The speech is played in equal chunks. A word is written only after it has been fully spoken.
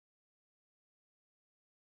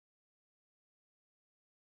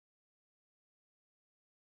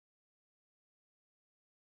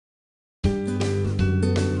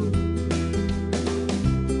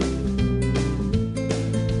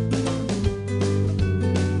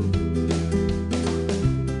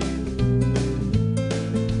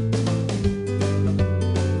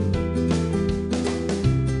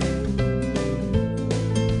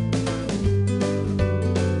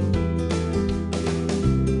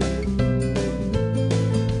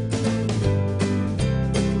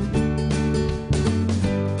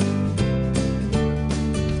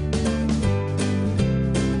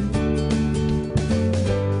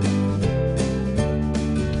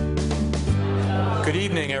Good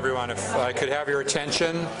evening, everyone. If I could have your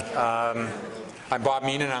attention. I'm Bob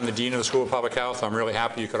Meenan. I'm the Dean of the School of Public Health. I'm really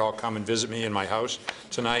happy you could all come and visit me in my house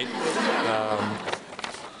tonight.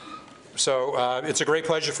 It's a great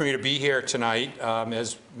pleasure for me to be here tonight.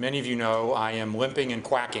 As many of you know, I am limping and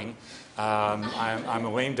quacking. I'm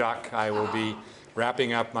a lame duck. I will be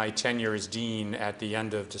wrapping up my tenure as Dean at the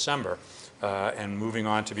end of December. And moving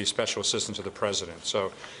on to be Special Assistant to the President.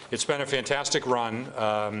 So it's been a fantastic run.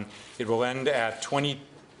 It will end at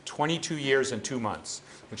 22 years and 2 months,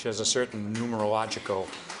 which has a certain numerological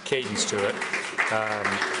cadence to it.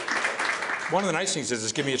 One of the nice things is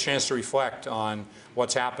it's given me a chance to reflect on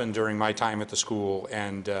what's happened during my time at the school,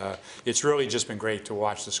 and it's really just been great to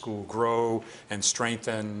watch the school grow and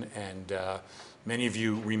strengthen, and many of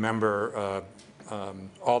you remember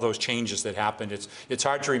all those changes that happened. It's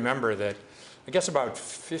hard to remember that, I guess about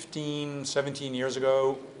 15, 17 years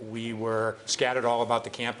ago, we were scattered all about the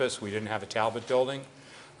campus. We didn't have a Talbot building.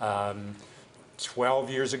 12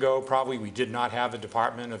 years ago, probably, we did not have a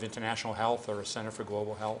Department of International Health or a Center for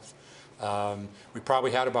Global Health. We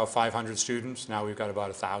probably had about 500 students. Now we've got about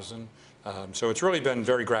 1,000. So it's really been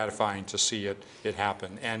very gratifying to see it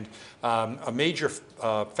happen. And a major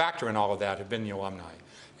factor in all of that have been the alumni.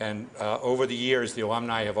 And over the years, the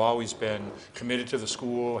alumni have always been committed to the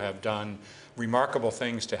school, have done remarkable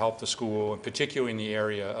things to help the school, and particularly in the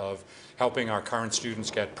area of helping our current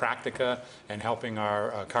students get practica and helping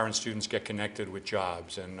our current students get connected with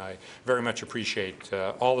jobs. And I very much appreciate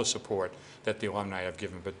all the support that the alumni have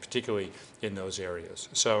given, but particularly in those areas.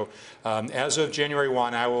 So as of January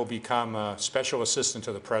 1, I will become a Special Assistant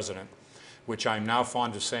to the President, which I'm now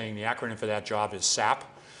fond of saying the acronym for that job is SAP.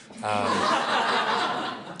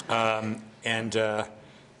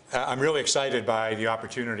 I'm really excited by the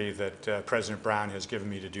opportunity that President Brown has given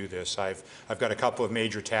me to do this. I've got a couple of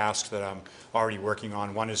major tasks that I'm already working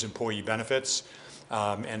on. One is employee benefits,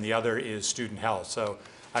 and the other is student health. So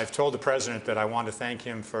I've told the President that I want to thank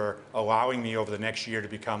him for allowing me over the next year to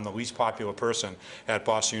become the least popular person at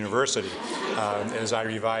Boston University as I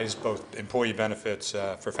revise both employee benefits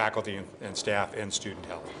for faculty and staff and student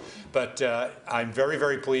health. But I'm very,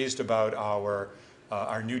 very pleased about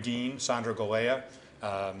our new dean, Sandro Galea,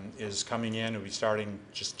 is coming in. He'll be starting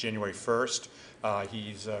just January 1st.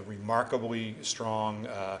 He's a remarkably strong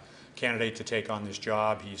candidate to take on this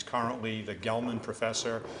job. He's currently the Gelman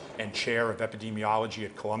Professor and Chair of Epidemiology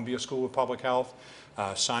at Columbia School of Public Health.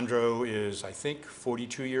 Sandro is, I think,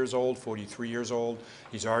 42 years old, 43 years old.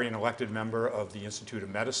 He's already an elected member of the Institute of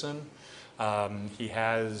Medicine. He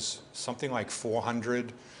has something like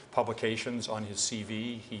 400 publications on his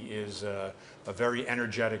CV. He is a very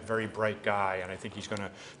energetic, very bright guy, and I think he's going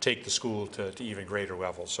to take the school to even greater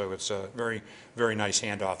levels. So it's a very, very nice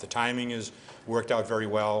handoff. The timing has worked out very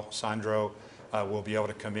well. Sandro will be able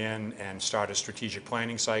to come in and start a strategic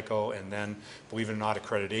planning cycle, and then, believe it or not,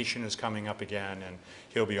 accreditation is coming up again, and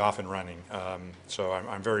he'll be off and running. So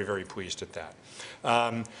I'm very, very pleased at that.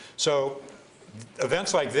 So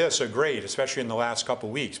events like this are great, especially in the last couple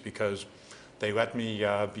of weeks, because they let me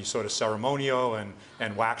be sort of ceremonial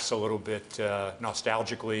and wax a little bit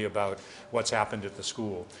nostalgically about what's happened at the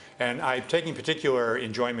school. And I'm taking particular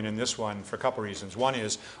enjoyment in this one for a couple reasons. One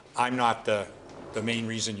is I'm not the main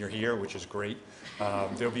reason you're here, which is great.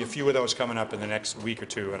 There'll be a few of those coming up in the next week or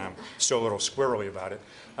two, and I'm still a little squirrely about it.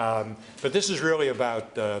 But this is really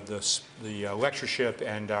about the lectureship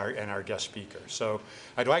and our guest speaker. So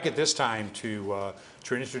I'd like at this time to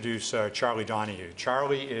introduce Charlie Donahue.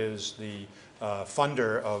 Charlie is the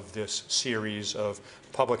funder of this series of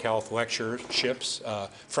public health lectureships,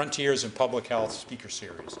 Frontiers in Public Health Speaker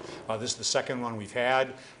Series. This is the second one we've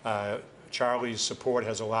had. Charlie's support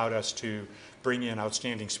has allowed us to bring in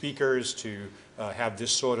outstanding speakers, to have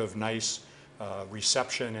this sort of nice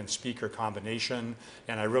reception and speaker combination,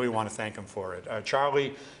 and I really want to thank him for it.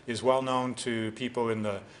 Charlie is well known to people in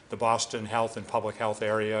the Boston health and public health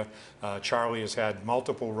area. Charlie has had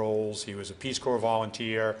multiple roles. He was a Peace Corps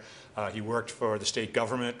volunteer. He worked for the state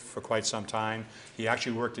government for quite some time. He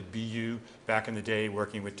actually worked at BU back in the day,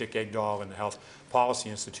 working with Dick Egdahl and the Health Policy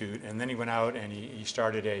Institute, and then he went out and he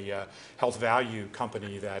started a health value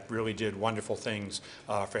company that really did wonderful things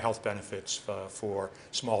for health benefits for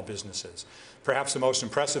small businesses. Perhaps the most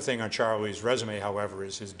impressive thing on Charlie's resume, however,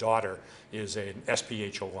 is his daughter is an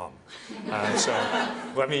SPH alum. So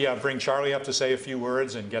let me bring Charlie up to say a few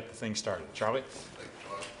words and get the thing started. Charlie?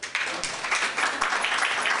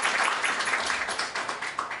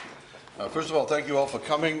 First of all, thank you all for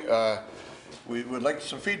coming. We would like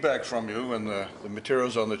some feedback from you and the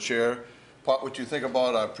materials on the chair. What you think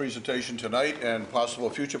about our presentation tonight and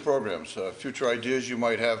possible future programs, future ideas you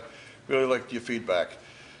might have. Really like your feedback.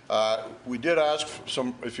 We did ask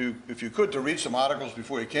if you could, to read some articles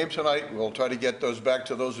before you came tonight. We'll try to get those back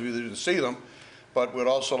to those of you that didn't see them, but we'd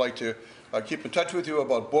also like to keep in touch with you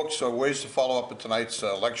about books or ways to follow up with tonight's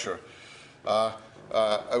lecture.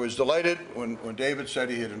 I was delighted when David said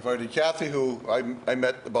he had invited Cathy, who I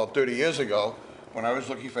met about 30 years ago when I was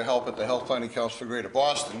looking for help at the Health Planning Council for Greater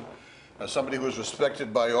Boston. Somebody who was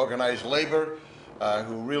respected by organized labor,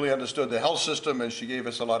 who really understood the health system, and she gave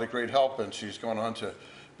us a lot of great help, and she's gone on to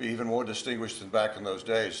be even more distinguished than back in those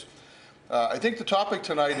days. I think the topic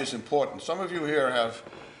tonight is important. Some of you here have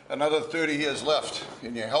another 30 years left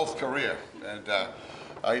in your health career, and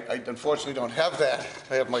I unfortunately don't have that.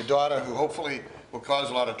 I have my daughter, who hopefully will cause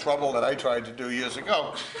a lot of trouble that I tried to do years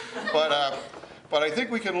ago. But I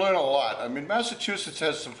think we can learn a lot. I mean, Massachusetts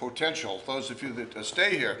has some potential, those of you that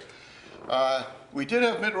stay here. We did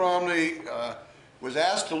have Mitt Romney was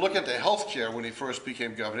asked to look at the health care when he first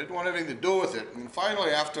became governor. He didn't want anything to do with it. And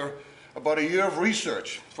finally, after about a year of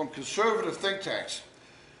research from conservative think tanks,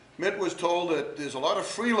 Mitt was told that there's a lot of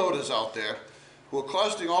freeloaders out there who are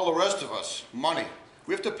costing all the rest of us money.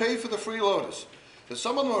 We have to pay for the freeloaders. And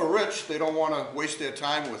some of them are rich, they don't want to waste their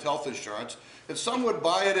time with health insurance, and some would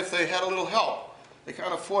buy it if they had a little help. They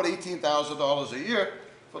can't afford $18,000 a year.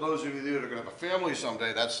 For those of you that are going to have a family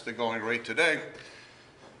someday, that's the going rate today.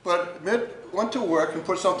 But Mitt went to work and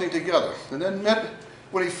put something together. And then Mitt,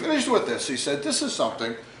 when he finished with this, he said, this is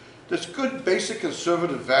something that's good basic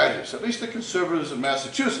conservative values, at least the conservatives in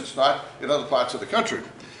Massachusetts, not in other parts of the country.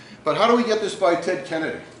 But how do we get this by Ted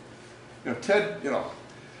Kennedy?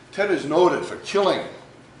 Ted is noted for killing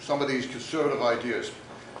some of these conservative ideas.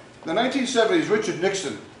 In the 1970s, Richard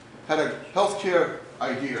Nixon had a health care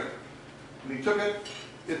idea, and he took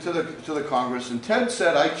it to the Congress, and Ted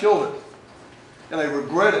said, I killed it. And I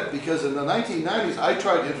regret it, because in the 1990s, I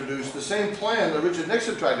tried to introduce the same plan that Richard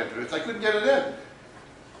Nixon tried to introduce. I couldn't get it in.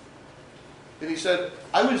 And he said,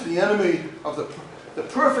 I was the enemy of the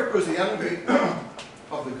perfect was the enemy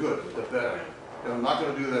of the good, the better. And I'm not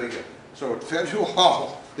going to do that again. So at Faneuil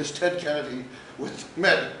Hall is Ted Kennedy with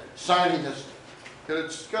Mitt signing this. And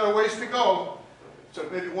it's got a ways to go. So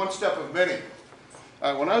maybe one step of many.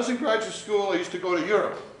 When I was in graduate school, I used to go to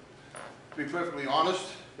Europe. To be perfectly honest,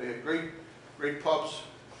 they had great pubs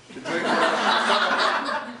to drink.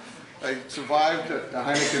 I survived at the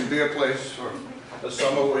Heineken beer place for a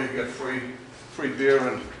summer where you get free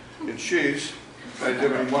beer and cheese. I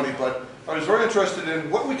didn't have any money, but I was very interested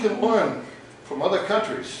in what we can learn from other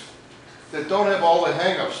countries that don't have all the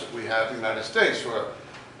hang-ups that we have in the United States, where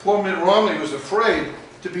poor Mitt Romney was afraid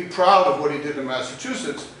to be proud of what he did in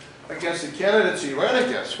Massachusetts against the candidates he ran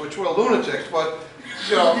against, which were lunatics, but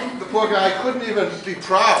the poor guy couldn't even be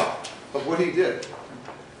proud of what he did.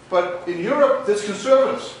 But in Europe, there's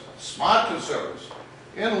conservatives, smart conservatives,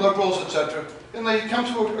 and liberals, etc., and they come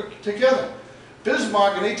together.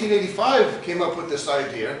 Bismarck in 1885 came up with this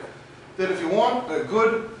idea that if you want a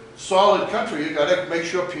good, solid country, you've got to make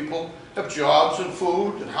sure people have jobs and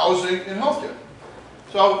food and housing and healthcare.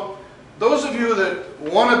 So those of you that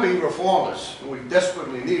want to be reformers, and we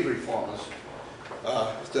desperately need reformers,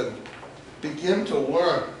 then begin to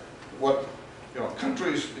learn what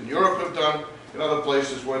countries in Europe have done, in other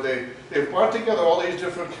places where they've brought together all these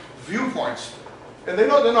different viewpoints, and they're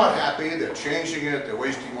not happy, they're changing it, they're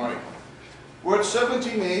wasting money. We're at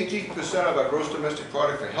 17 to 18% of our gross domestic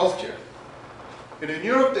product for healthcare. And in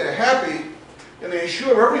Europe, they're happy, and they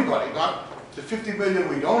insure everybody, not the 50 million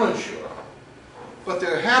we don't insure. But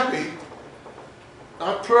they're happy,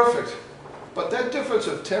 not perfect. But that difference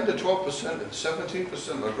of 10 to 12% and 17%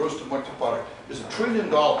 of our gross domestic product is $1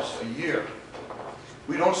 trillion a year.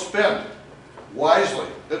 We don't spend wisely,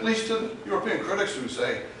 at least to the European critics who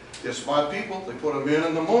say they're smart people, they put a man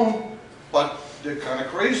in the moon, but they're kind of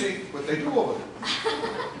crazy what they do over there.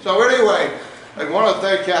 So anyway, I want to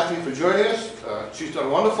thank Cathy for joining us. She's done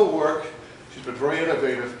wonderful work. She's been very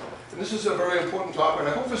innovative. And this is a very important topic. And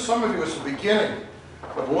I hope for some of you it's the beginning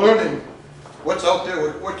of learning what's out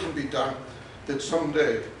there, what can be done, that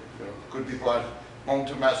someday could be brought home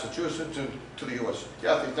to Massachusetts and to the U.S.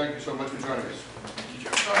 Cathy, thank you so much for joining us.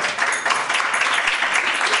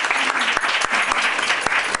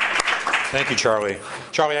 Thank you, Charlie.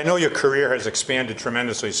 Charlie, I know your career has expanded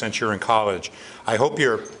tremendously since you're in college. I hope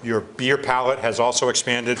your beer palate has also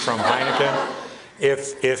expanded from Heineken.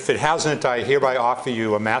 If it hasn't, I hereby offer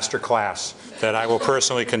you a master class that I will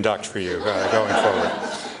personally conduct for you going forward.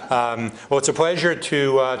 Well, it's a pleasure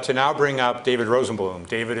to now bring up David Rosenbloom.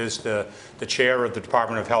 David is the chair of the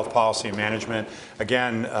Department of Health Policy and Management.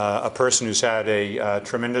 Again, a person who's had a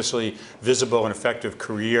tremendously visible and effective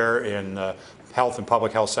career in health and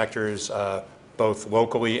public health sectors, both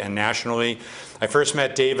locally and nationally. I first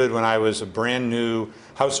met David when I was a brand new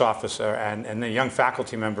House officer and a young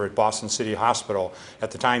faculty member at Boston City Hospital. At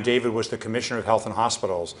the time, David was the Commissioner of Health and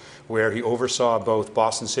Hospitals, where he oversaw both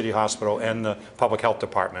Boston City Hospital and the Public Health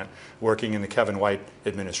Department, working in the Kevin White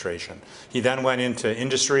administration. He then went into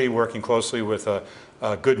industry, working closely with a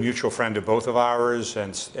good mutual friend of both of ours,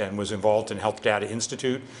 and was involved in Health Data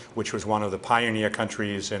Institute, which was one of the pioneer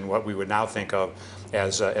countries in what we would now think of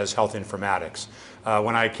as health informatics.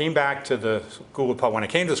 When I came to the School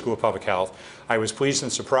of Public Health, I was pleased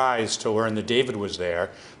and surprised to learn that David was there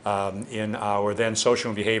in our then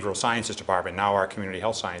Social and Behavioral Sciences Department, now our Community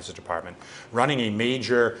Health Sciences Department, running a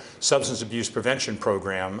major substance abuse prevention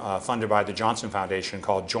program funded by the Johnson Foundation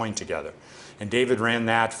called Join Together. And David ran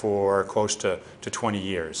that for close to 20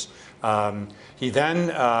 years. He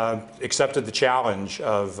then accepted the challenge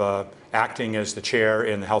of acting as the chair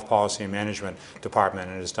in the Health Policy and Management Department,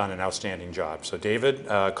 and has done an outstanding job. So David,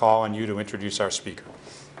 call on you to introduce our speaker.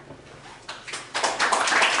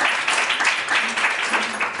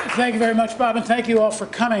 Thank you very much, Bob, and thank you all for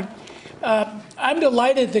coming. I'm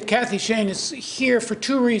delighted that Cathy Schoen is here for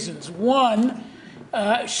two reasons. One,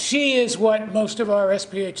 she is what most of our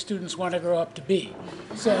SPH students want to grow up to be.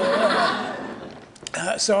 So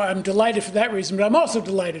I'm delighted for that reason, but I'm also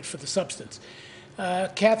delighted for the substance.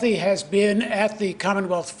 Cathy has been at the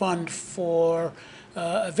Commonwealth Fund for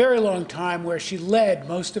a very long time, where she led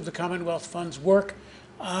most of the Commonwealth Fund's work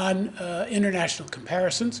on international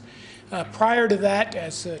comparisons. Prior to that,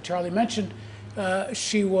 as Charlie mentioned,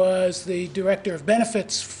 she was the Director of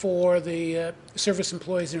Benefits for the Service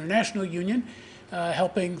Employees International Union,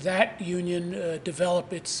 helping that union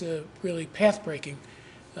develop its really path-breaking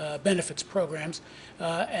benefits programs.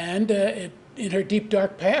 And in her deep,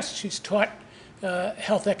 dark past, she's taught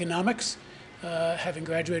health economics, having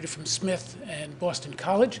graduated from Smith and Boston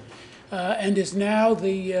College, and is now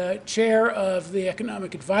the chair of the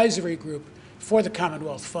Economic Advisory Group for the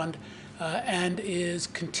Commonwealth Fund, and is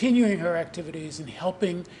continuing her activities in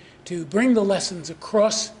helping to bring the lessons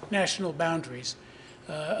across national boundaries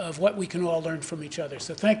of what we can all learn from each other.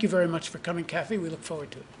 So thank you very much for coming, Cathy. We look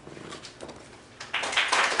forward to it.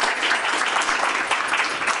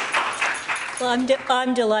 Well,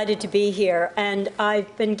 I'm delighted to be here, and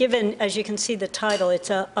I've been given, as you can see, the title.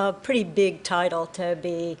 It's a pretty big title to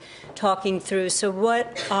be talking through. So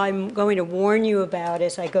what I'm going to warn you about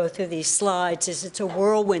as I go through these slides is it's a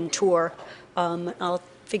whirlwind tour. I'll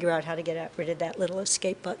figure out how to get rid of that little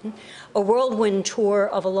escape button. A whirlwind tour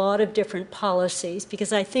of a lot of different policies,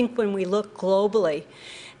 because I think when we look globally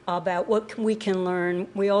about what we can learn,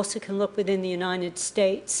 we also can look within the United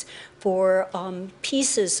States for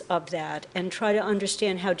pieces of that and try to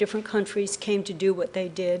understand how different countries came to do what they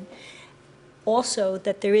did. Also,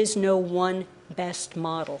 that there is no one best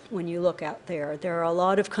model when you look out there. There are a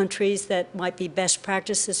lot of countries that might be best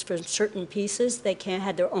practices for certain pieces. They can't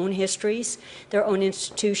have their own histories, their own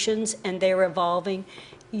institutions, and they're evolving.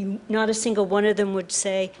 Not a single one of them would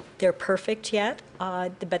say they're perfect yet,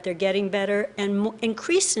 but they're getting better. And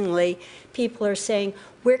increasingly, people are saying,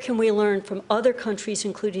 where can we learn from other countries,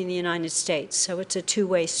 including the United States? So it's a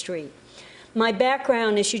two-way street. My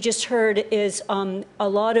background, as you just heard, is a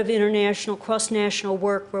lot of international, cross-national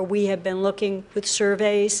work where we have been looking with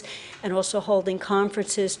surveys and also holding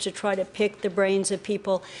conferences to try to pick the brains of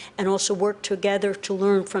people and also work together to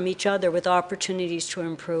learn from each other with opportunities to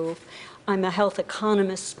improve. I'm a health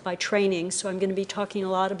economist by training, so I'm going to be talking a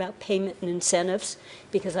lot about payment and incentives,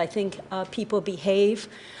 because I think people behave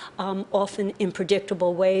often in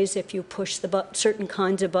predictable ways if you push certain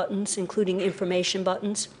kinds of buttons, including information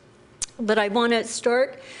buttons. But I want to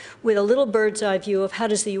start with a little bird's eye view of how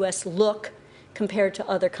does the U.S. look compared to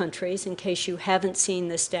other countries, in case you haven't seen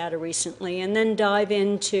this data recently, and then dive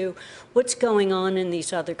into what's going on in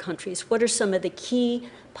these other countries. What are some of the key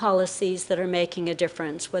policies that are making a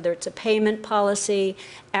difference, whether it's a payment policy,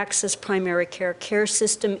 access primary care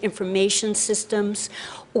system, information systems,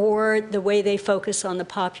 or the way they focus on the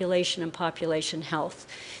population and population health.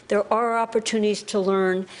 There are opportunities to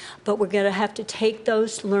learn, but we're going to have to take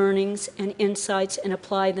those learnings and insights and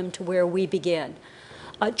apply them to where we begin.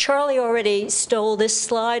 Charlie already stole this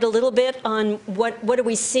slide a little bit on what do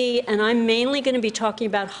we see, and I'm mainly going to be talking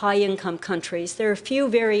about high-income countries. There are a few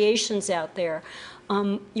variations out there.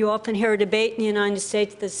 You often hear a debate in the United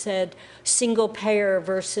States that said single payer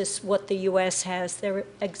versus what the U.S. has. There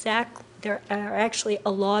are actually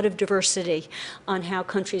a lot of diversity on how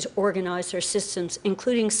countries organize their systems,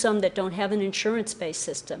 including some that don't have an insurance-based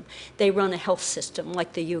system. They run a health system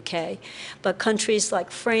like the UK. But countries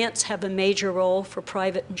like France have a major role for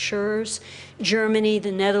private insurers. Germany,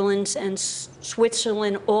 the Netherlands, and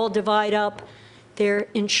Switzerland all divide up. their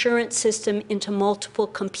insurance system into multiple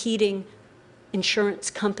competing insurance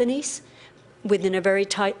companies within a very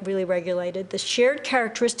tight, really regulated. The shared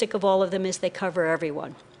characteristic of all of them is they cover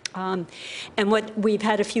everyone. And what we've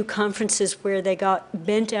had a few conferences where they got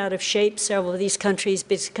bent out of shape, several of these countries,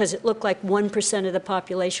 because it looked like 1% of the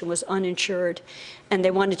population was uninsured, and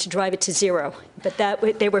they wanted to drive it to zero.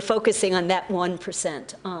 But they were focusing on that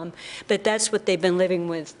 1%. But that's what they've been living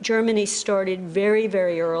with. Germany started very,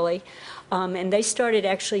 very early. And they started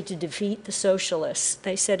actually to defeat the socialists.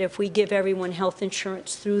 They said if we give everyone health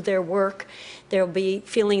insurance through their work, they'll be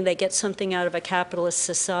feeling they get something out of a capitalist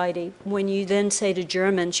society. When you then say to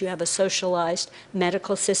Germans you have a socialized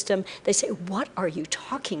medical system, they say, what are you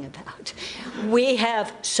talking about? We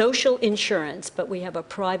have social insurance, but we have a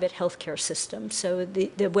private healthcare system. So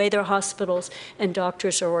the way their hospitals and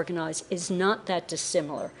doctors are organized is not that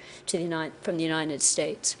dissimilar from the United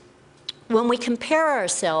States. When we compare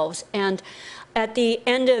ourselves, and at the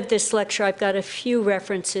end of this lecture, I've got a few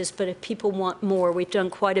references, but if people want more, we've done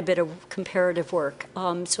quite a bit of comparative work,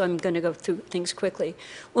 so I'm going to go through things quickly.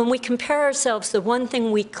 When we compare ourselves, the one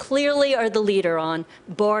thing we clearly are the leader on,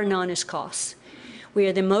 bar none, is costs. We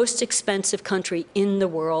are the most expensive country in the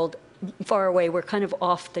world, far away. We're kind of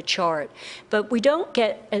off the chart. But we don't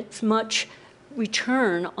get as much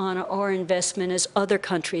return on our investment as other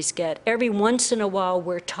countries get. Every once in a while,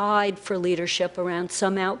 we're tied for leadership around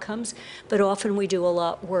some outcomes, but often we do a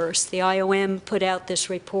lot worse. The IOM put out this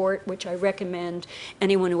report, which I recommend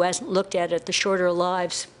anyone who hasn't looked at it, The Shorter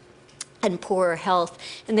Lives and Poorer Health,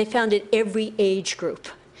 and they found at every age group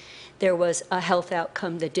there was a health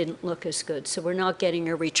outcome that didn't look as good. So we're not getting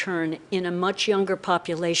a return in a much younger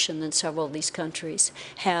population than several of these countries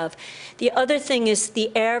have. The other thing is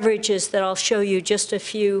the averages that I'll show you, just a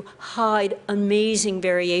few, hide amazing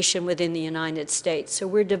variation within the United States. So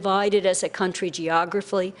we're divided as a country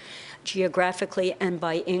geographically and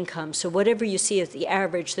by income. So whatever you see as the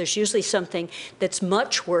average, there's usually something that's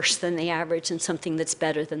much worse than the average and something that's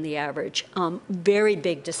better than the average. Very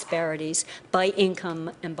big disparities by income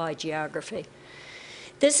and by geography.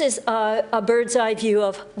 This is a bird's eye view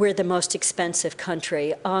of we're the most expensive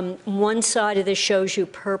country. One side of this shows you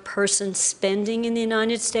per person spending in the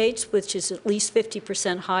United States, which is at least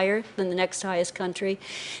 50% higher than the next highest country.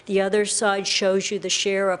 The other side shows you the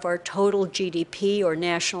share of our total GDP or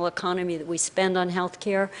national economy that we spend on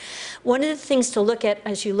healthcare. One of the things to look at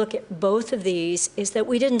as you look at both of these is that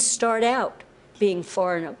we didn't start out being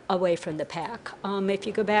far away from the pack. If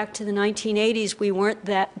you go back to the 1980s, we weren't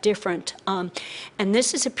that different. And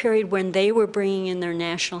this is a period when they were bringing in their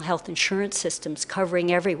national health insurance systems,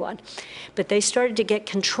 covering everyone. But they started to get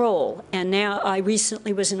control. And now I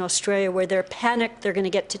recently was in Australia where they're panicked they're going to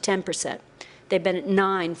get to 10%. They've been at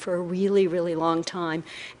 9 for a really, really long time.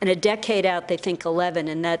 And a decade out, they think 11,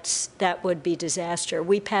 and that would be disaster.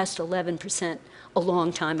 We passed 11% a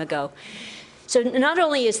long time ago. So not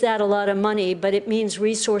only is that a lot of money, but it means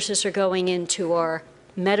resources are going into our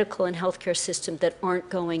medical and healthcare system that aren't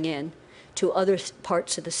going in to other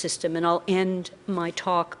parts of the system. And I'll end my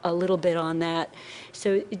talk a little bit on that.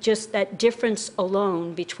 So just that difference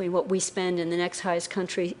alone between what we spend in the next highest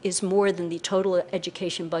country is more than the total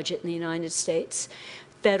education budget in the United States.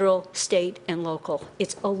 Federal, state, and local.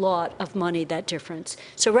 It's a lot of money, that difference.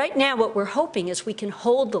 So right now what we're hoping is we can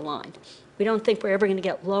hold the line. We don't think we're ever going to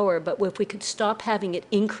get lower, but if we could stop having it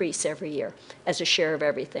increase every year as a share of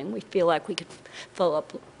everything, we feel like we could fill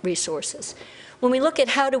up resources. When we look at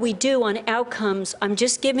how do we do on outcomes, I'm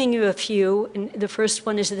just giving you a few. And the first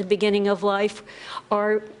one is at the beginning of life.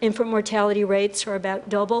 Our infant mortality rates are about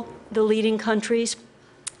double the leading countries.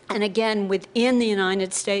 And again, within the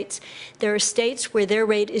United States, there are states where their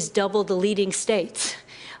rate is double the leading states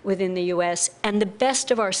within the US, and the best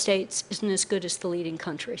of our states isn't as good as the leading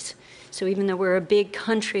countries. So even though we're a big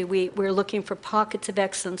country, we're looking for pockets of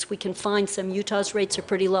excellence. We can find some. Utah's rates are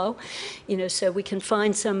pretty low, so we can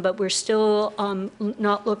find some, but we're still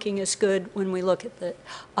not looking as good when we look at the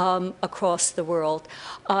across the world.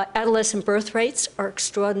 Adolescent birth rates are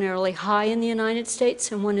extraordinarily high in the United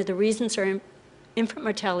States, and one of the reasons our infant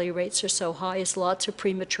mortality rates are so high is lots of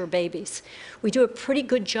premature babies. We do a pretty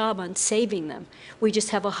good job on saving them. We just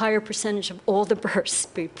have a higher percentage of all the births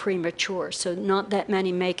be premature, so not that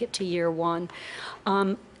many make it to year 1.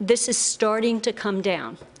 This is starting to come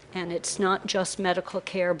down, and it's not just medical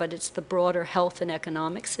care, but it's the broader health and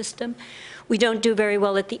economic system. We don't do very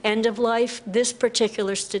well at the end of life. This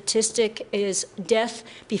particular statistic is death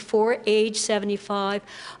before age 75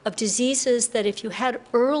 of diseases that if you had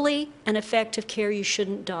early and effective care, you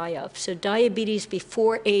shouldn't die of. So diabetes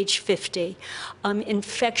before age 50,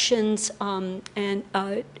 infections and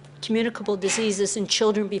communicable diseases in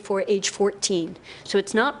children before age 14. So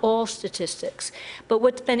it's not all statistics. But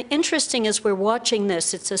what's been interesting as we're watching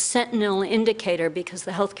this, it's a sentinel indicator because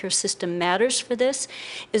the healthcare system matters for this,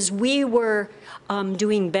 is we were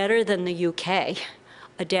doing better than the UK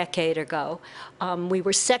a decade ago. We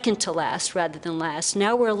were second to last rather than last.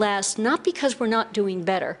 Now we're last, not because we're not doing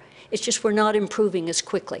better, it's just we're not improving as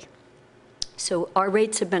quickly. So our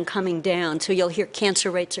rates have been coming down. So you'll hear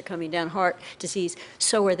cancer rates are coming down, heart disease.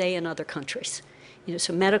 So are they in other countries. You know,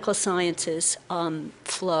 so medical sciences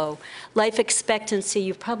flow. Life expectancy,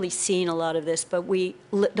 you've probably seen a lot of this, but we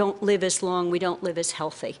don't live as long, we don't live as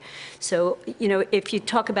healthy. So, you know, if you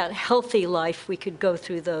talk about healthy life, we could go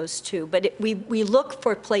through those too. But we look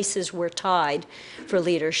for places we're tied for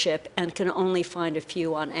leadership and can only find a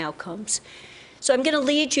few on outcomes. So I'm going to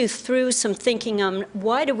lead you through some thinking on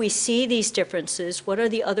why do we see these differences, what are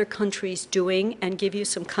the other countries doing, and give you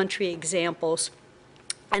some country examples.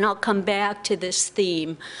 And I'll come back to this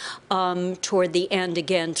theme toward the end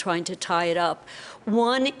again, trying to tie it up.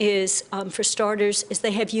 One is, for starters, is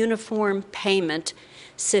they have uniform payment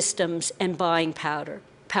systems and buying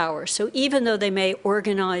power. So even though they may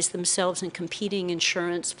organize themselves in competing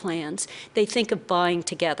insurance plans, they think of buying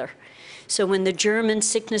together. So when the German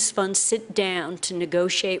sickness funds sit down to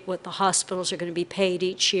negotiate what the hospitals are going to be paid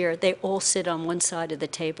each year, they all sit on one side of the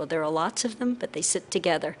table. There are lots of them, but they sit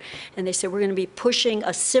together. And they say, we're going to be pushing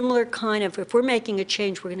a similar kind of, if we're making a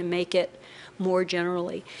change, we're going to make it more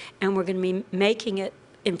generally. And we're going to be making it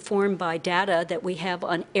informed by data that we have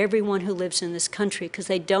on everyone who lives in this country, because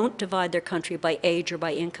they don't divide their country by age or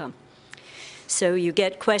by income. So you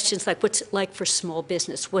get questions like, what's it like for small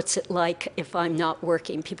business? What's it like if I'm not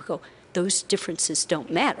working? People go, those differences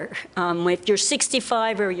don't matter. If you're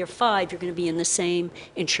 65 or you're 5, you're going to be in the same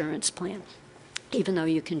insurance plan, even though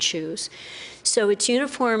you can choose. So it's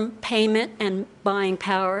uniform payment and buying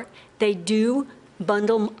power. They do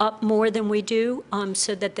bundle up more than we do,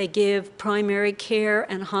 so that they give primary care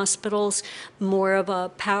and hospitals more of a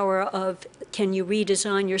power of, can you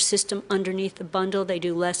redesign your system underneath the bundle? They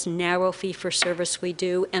do less narrow fee for service we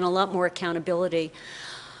do, and a lot more accountability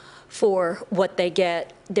for what they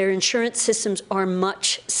get. Their insurance systems are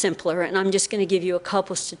much simpler, and I'm just going to give you a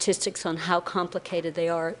couple statistics on how complicated they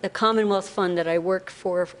are. The Commonwealth Fund that I have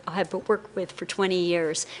worked with for 20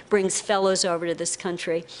 years brings fellows over to this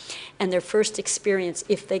country, and their first experience,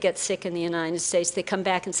 if they get sick in the United States, they come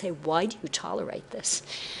back and say, why do you tolerate this?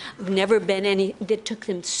 Never been any, it took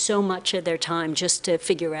them so much of their time just to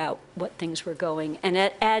figure out what things were going. And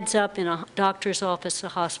it adds up in a doctor's office, a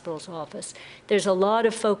hospital's office. There's a lot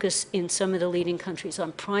of focus in some of the leading countries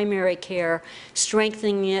on primary care,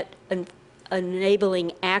 strengthening it and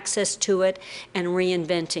enabling access to it and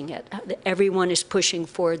reinventing it. Everyone is pushing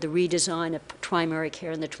for the redesign of primary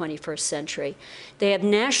care in the 21st century. They have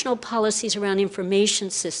national policies around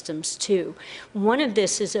information systems too. One of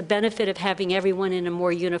this is a benefit of having everyone in a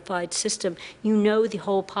more unified system. You know the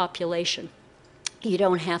whole population. You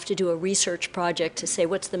don't have to do a research project to say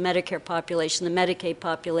what's the Medicare population, the Medicaid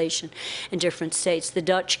population in different states. The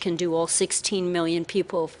Dutch can do all 16 million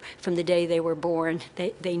people from the day they were born.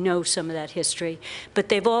 They know some of that history. But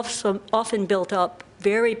they've also often built up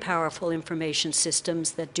very powerful information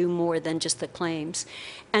systems that do more than just the claims.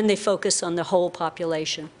 And they focus on the whole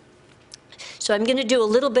population. So I'm going to do a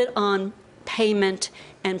little bit on payment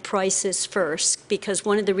and prices first, because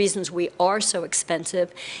one of the reasons we are so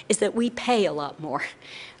expensive is that we pay a lot more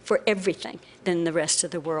for everything than the rest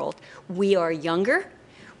of the world. We are younger,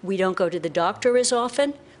 we don't go to the doctor as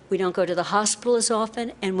often, we don't go to the hospital as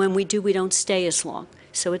often, and when we do, we don't stay as long.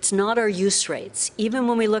 So it's not our use rates. Even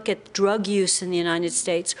when we look at drug use in the United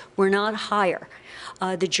States, we're not higher.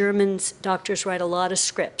 The Germans, doctors write a lot of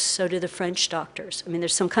scripts, so do the French doctors. I mean,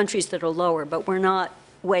 there's some countries that are lower, but we're not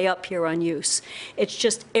way up here on use. It's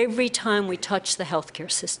just every time we touch the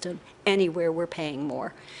healthcare system, anywhere we're paying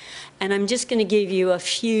more. And I'm just going to give you a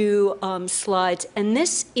few slides. And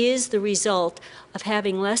this is the result of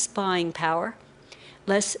having less buying power,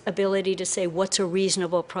 less ability to say what's a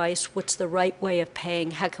reasonable price, what's the right way of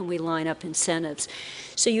paying, how can we line up incentives.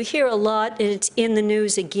 So you hear a lot, and it's in the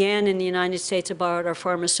news again in the United States about our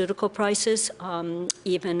pharmaceutical prices.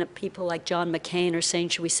 Even people like John McCain are saying,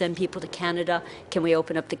 should we send people to Canada? Can we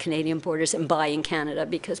open up the Canadian borders and buy in Canada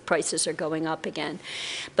because prices are going up again?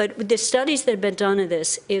 But the studies that have been done of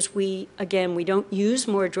this is we don't use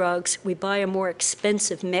more drugs, we buy a more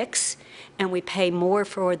expensive mix, and we pay more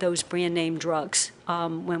for those brand name drugs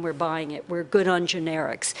when we're buying it. We're good on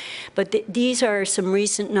generics. But these are some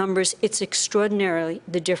recent numbers. It's extraordinary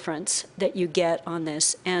the difference that you get on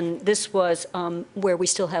this. And this was where we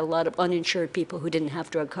still had a lot of uninsured people who didn't have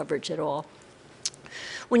drug coverage at all.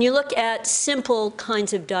 When you look at simple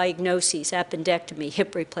kinds of diagnoses, appendectomy,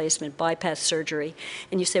 hip replacement, bypass surgery,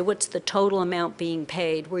 and you say, what's the total amount being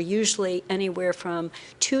paid? We're usually anywhere from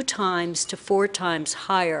 2 times to 4 times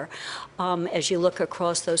higher as you look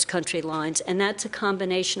across those country lines. And that's a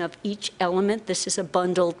combination of each element. This is a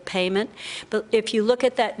bundled payment. But if you look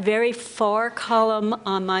at that very far column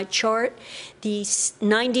on my chart, the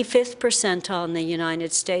 95th percentile in the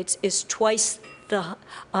United States is twice the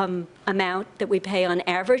amount that we pay on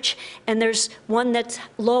average, and there's one that's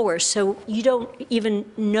lower, so you don't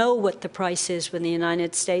even know what the price is in the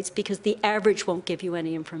United States because the average won't give you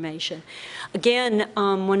any information. Again,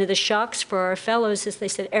 one of the shocks for our fellows is they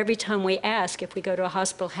said every time we ask, if we go to a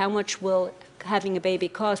hospital, how much will having a baby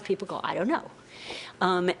cost, people go, I don't know.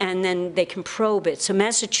 And then they can probe it. So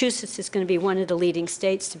Massachusetts is going to be one of the leading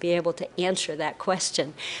states to be able to answer that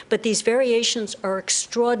question. But these variations are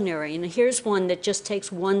extraordinary. And here's one that just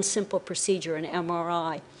takes one simple procedure, an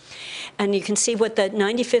MRI. And you can see what the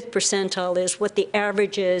 95th percentile is, what the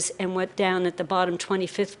average is, and what down at the bottom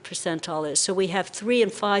 25th percentile is. So we have 3-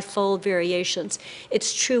 and 5-fold variations.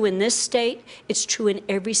 It's true in this state. It's true in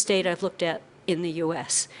every state I've looked at in the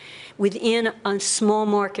U.S. within a small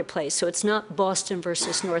marketplace. So it's not Boston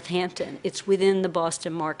versus Northampton. It's within the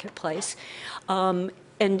Boston marketplace.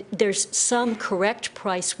 And there's some correct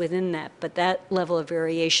price within that, but that level of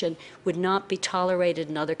variation would not be tolerated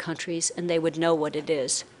in other countries, and they would know what it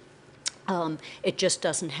is. It just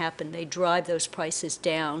doesn't happen. They drive those prices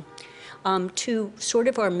down to sort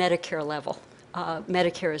of our Medicare level.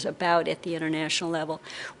 Medicare is about at the international level.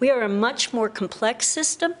 We are a much more complex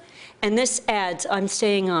system, and this adds, I'm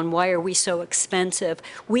staying on why are we so expensive,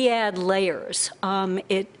 we add layers.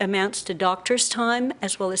 It amounts to doctor's time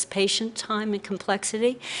as well as patient time and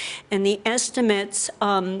complexity, and the estimates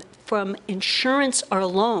from insurance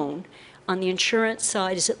alone on the insurance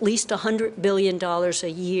side is at least $100 billion a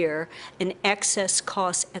year in excess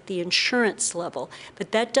costs at the insurance level.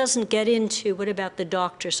 But that doesn't get into what about the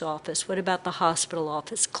doctor's office, what about the hospital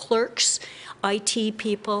office, clerks, IT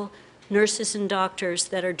people, nurses and doctors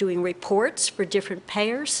that are doing reports for different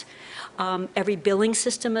payers. Every billing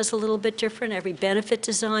system is a little bit different. Every benefit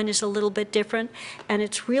design is a little bit different. And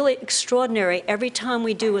it's really extraordinary. Every time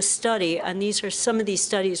we do a study, and these are some of these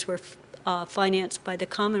studies were financed by the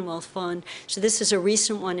Commonwealth Fund. So this is a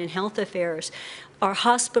recent one in Health Affairs. Our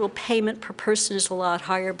hospital payment per person is a lot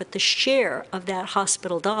higher, but the share of that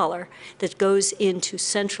hospital dollar that goes into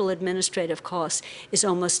central administrative costs is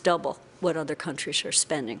almost double what other countries are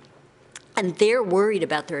spending. And they're worried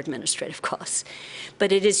about their administrative costs.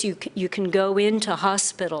 But it is, you can go into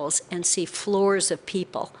hospitals and see floors of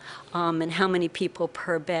people and how many people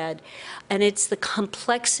per bed. And it's the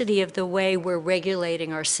complexity of the way we're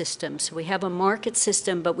regulating our system. So we have a market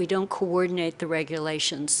system, but we don't coordinate the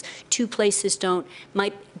regulations. 2 places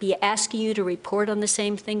might be asking you to report on the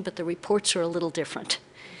same thing, but the reports are a little different.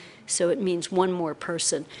 So it means 1 more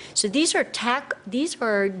person. So these are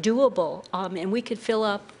doable, and we could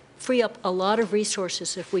free up a lot of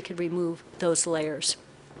resources if we could remove those layers.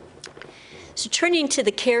 So turning to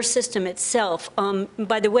the care system itself,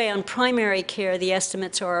 by the way, on primary care, the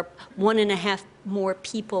estimates are 1.5 more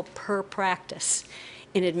people per practice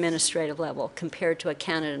in administrative level compared to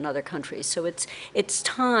Canada and other countries. So it's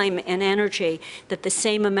time and energy that the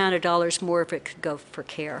same amount of dollars more of it could go for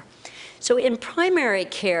care. So in primary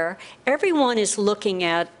care, everyone is looking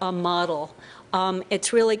at a model.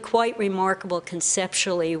 It's really quite remarkable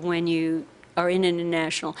conceptually when you are in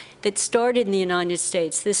international that started in the United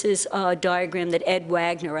States. This is a diagram that Ed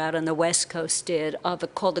Wagner out on the West Coast did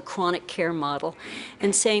called the chronic care model,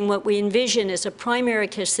 and saying what we envision is a primary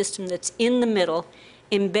care system that's in the middle,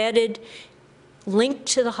 embedded, linked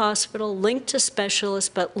to the hospital, linked to specialists,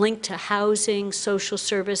 but linked to housing, social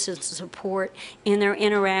services, and support in their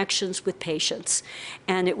interactions with patients.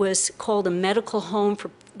 And it was called a medical home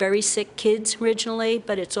for very sick kids originally,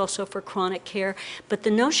 but it's also for chronic care. But the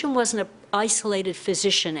notion wasn't an isolated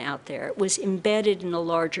physician out there. It was embedded in a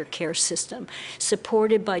larger care system,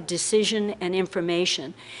 supported by decision and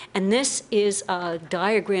information. And this is a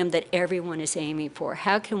diagram that everyone is aiming for.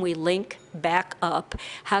 How can we link back up?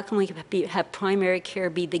 How can we have primary care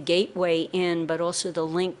be the gateway in, but also the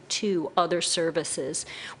link to other services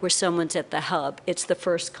where someone's at the hub? It's the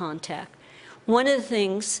first contact. One of the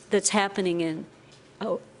things that's happening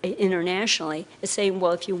internationally is saying,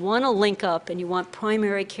 well, if you want to link up and you want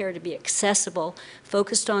primary care to be accessible,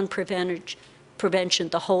 focused on prevention,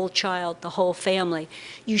 the whole child, the whole family,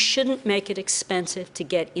 you shouldn't make it expensive to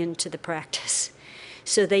get into the practice.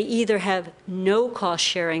 So they either have no cost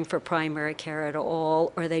sharing for primary care at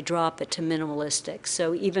all, or they drop it to minimalistic.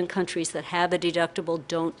 So even countries that have a deductible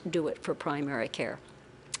don't do it for primary care.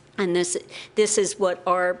 And this is what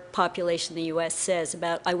our population in the U.S. says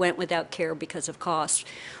about, I went without care because of cost.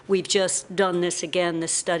 We've just done this again.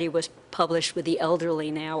 This study was published with the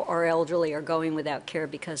elderly now. Our elderly are going without care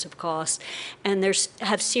because of cost. And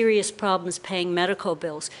have serious problems paying medical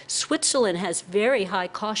bills. Switzerland has very high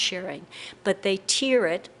cost sharing, but they tier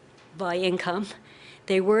it by income.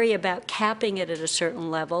 They worry about capping it at a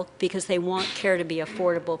certain level because they want care to be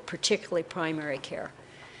affordable, particularly primary care.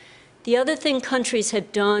 The other thing countries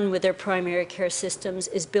have done with their primary care systems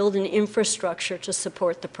is build an infrastructure to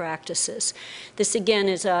support the practices. This, again,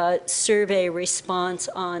 is a survey response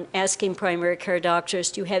on asking primary care doctors,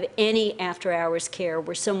 do you have any after-hours care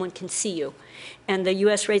where someone can see you? And the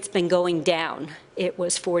U.S. rate's been going down. It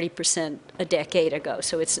was 40% a decade ago,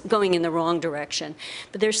 so it's going in the wrong direction.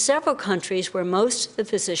 But there's several countries where most of the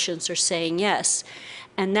physicians are saying yes.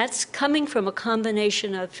 And that's coming from a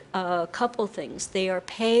combination of a couple things. They are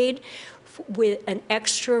paid with an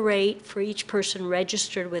extra rate for each person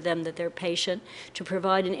registered with them that they're a patient to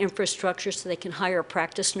provide an infrastructure so they can hire a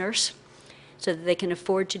practice nurse, so that they can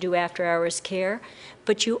afford to do after-hours care.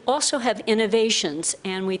 But you also have innovations,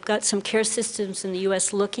 and we've got some care systems in the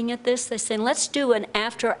U.S. looking at this. They're saying, let's do an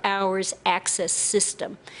after-hours access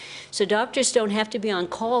system. So doctors don't have to be on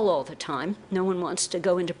call all the time. No one wants to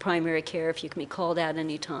go into primary care if you can be called out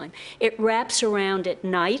anytime. It wraps around at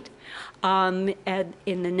night. In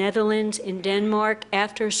the Netherlands, in Denmark,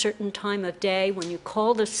 after a certain time of day, when you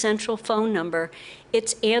call the central phone number,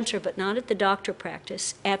 it's answered, but not at the doctor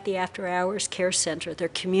practice, at the after-hours care center. They're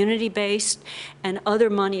community-based, and other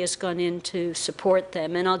money has gone in to support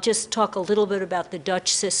them. And I'll just talk a little bit about the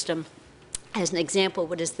Dutch system. As an example,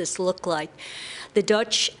 what does this look like? The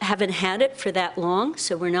Dutch haven't had it for that long,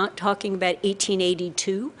 so we're not talking about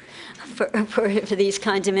 1882 for these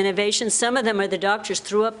kinds of innovations. Some of them are the doctors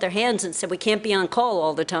threw up their hands and said, we can't be on call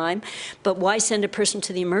all the time, but why send a person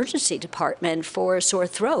to the emergency department for a sore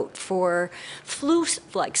throat, for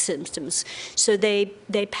flu-like symptoms? So they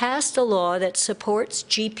passed a law that supports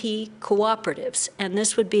GP cooperatives, and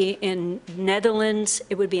this would be in Netherlands.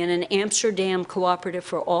 It would be in an Amsterdam cooperative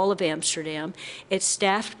for all of Amsterdam. It's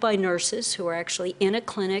staffed by nurses who are actually in a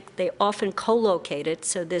clinic. They often co-located,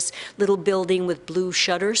 so this little building with blue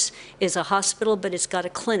shutters is a hospital, but it's got a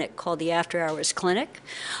clinic called the After Hours Clinic.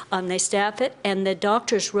 They staff it, and the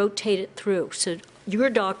doctors rotate it through. So your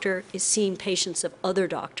doctor is seeing patients of other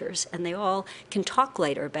doctors, and they all can talk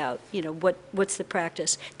later about, what's the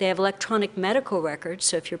practice. They have electronic medical records,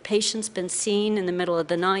 so if your patient's been seen in the middle of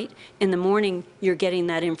the night, in the morning, you're getting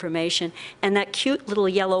that information. And that cute little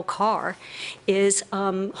yellow car is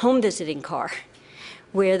home visiting car,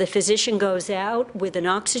 where the physician goes out with an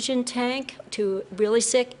oxygen tank to really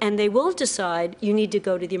sick, and they will decide you need to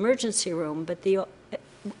go to the emergency room, but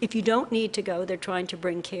if you don't need to go, they're trying to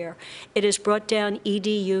bring care. It has brought down ED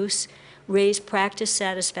use, raised practice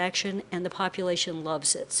satisfaction, and the population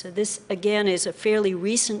loves it. So this, again, is a fairly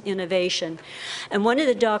recent innovation. And one of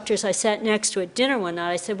the doctors I sat next to at dinner one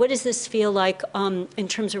night, I said, what does this feel like in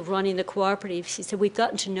terms of running the cooperative? He said, we've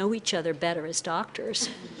gotten to know each other better as doctors.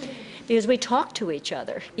 Because we talk to each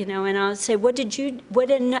other, and I'll say, what ended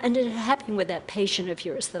up happening with that patient of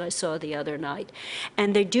yours that I saw the other night?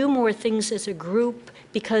 And they do more things as a group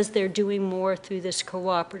because they're doing more through this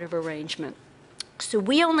cooperative arrangement. So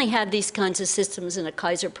we only have these kinds of systems in a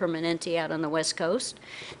Kaiser Permanente out on the West Coast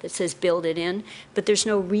that says build it in, but there's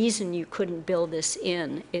no reason you couldn't build this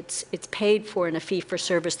in. It's paid for in a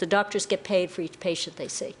fee-for-service. The doctors get paid for each patient they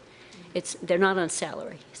see. They're not on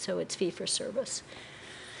salary, so it's fee-for-service.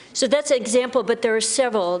 So that's an example, but there are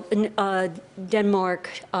several. Denmark,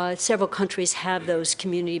 several countries have those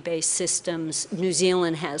community-based systems. New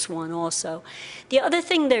Zealand has one also. The other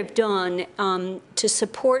thing they've done to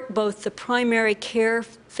support both the primary care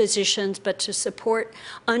physicians, but to support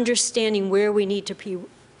understanding where we need to be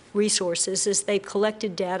resources, is they've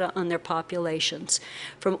collected data on their populations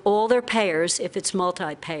from all their payers, if it's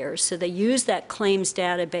multi-payers. So they use that claims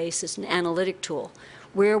database as an analytic tool.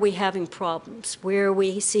 Where are we having problems? Where are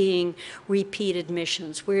we seeing repeat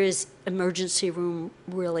admissions? Where is emergency room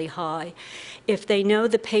really high? If they know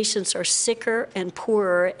the patients are sicker and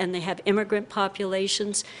poorer and they have immigrant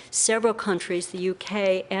populations, several countries, the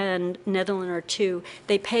UK and Netherlands are two,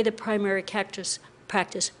 they pay the primary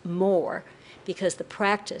practice more because the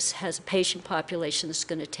practice has a patient population that's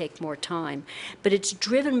going to take more time. But it's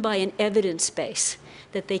driven by an evidence base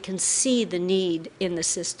that they can see the need in the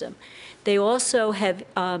system. They also have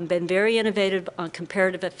been very innovative on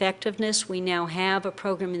comparative effectiveness. We now have a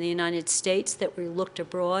program in the United States that we looked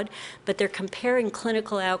abroad, but they're comparing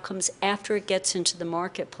clinical outcomes after it gets into the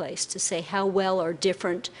marketplace to say how well are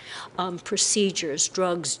different procedures,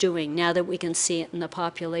 drugs doing now that we can see it in the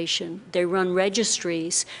population. They run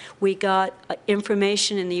registries. We got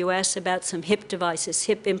information in the US about some hip devices,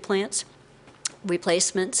 hip implants,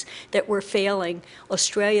 replacements that were failing.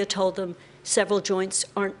 Australia told them several joints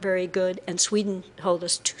aren't very good, and Sweden told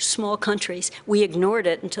us, two small countries. We ignored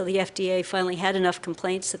it until the FDA finally had enough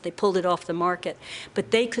complaints that they pulled it off the market. But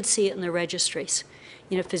they could see it in the registries.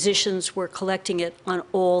 You know, physicians were collecting it on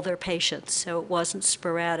all their patients, so it wasn't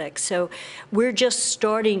sporadic. So we're just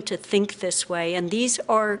starting to think this way, and these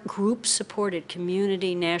are group-supported,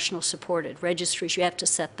 community, national supported registries. You have to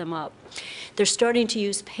set them up. They're starting to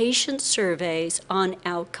use patient surveys on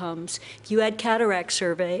outcomes. If you had cataract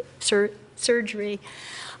surgery,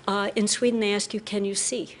 in Sweden they ask you, can you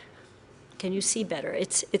see? Can you see better?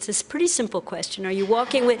 It's a pretty simple question. Are you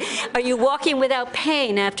walking without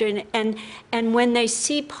pain after? And when they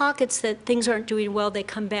see pockets that things aren't doing well, they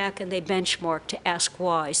come back and they benchmark to ask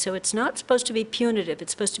why. So it's not supposed to be punitive.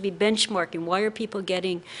 It's supposed to be benchmarking. Why are people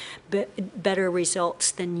getting better results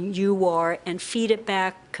than you are? And feed it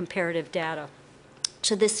back comparative data.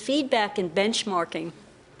 So this feedback and benchmarking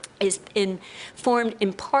is informed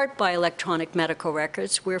in part by electronic medical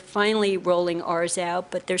records. We're finally rolling ours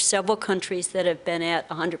out, but there's several countries that have been at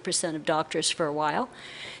 100% of doctors for a while.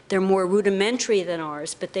 They're more rudimentary than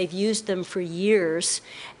ours, but they've used them for years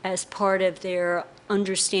as part of their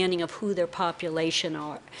understanding of who their population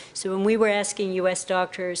are. So when we were asking US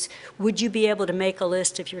doctors, would you be able to make a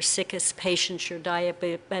list of your sickest patients, your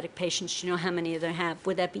diabetic patients, you know how many of them have?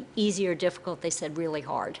 Would that be easy or difficult? They said really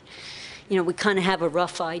hard. You know, we kind of have a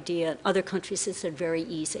rough idea. Other countries, it's very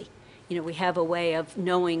easy. You know, we have a way of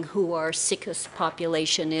knowing who our sickest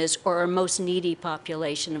population is or our most needy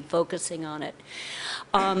population and focusing on it.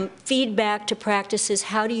 Feedback to practices,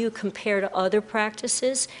 how do you compare to other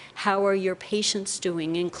practices? How are your patients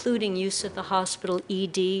doing, including use of the hospital,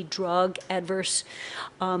 ED, drug, adverse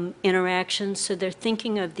interactions. So they're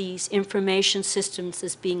thinking of these information systems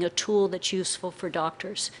as being a tool that's useful for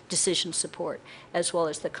doctors' decision support, as well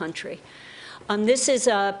as the country. This is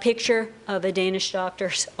a picture of a Danish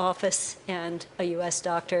doctor's office and a US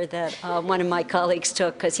doctor that one of my colleagues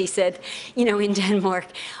took, because he said, you know, in Denmark,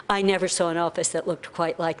 I never saw an office that looked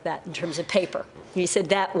quite like that in terms of paper. He said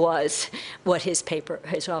that was what his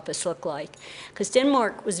office looked like. Because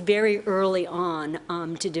Denmark was very early on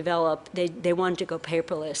to develop, they wanted to go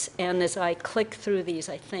paperless. And as I click through these,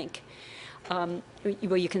 I think,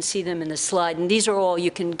 well, you can see them in the slide, and these are all,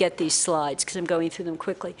 you can get these slides because I'm going through them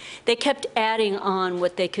quickly. They kept adding on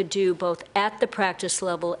what they could do both at the practice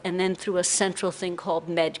level and then through a central thing called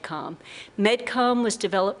MedCom. MedCom was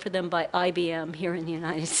developed for them by IBM here in the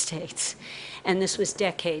United States, and this was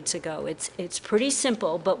decades ago. It's pretty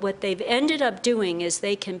simple, but what they've ended up doing is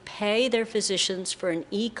they can pay their physicians for an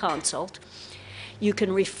e-consult. You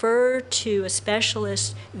can refer to a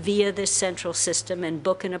specialist via this central system and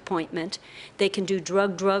book an appointment. They can do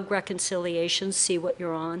drug-drug reconciliations, see what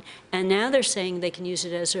you're on. And now they're saying they can use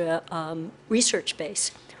it as a research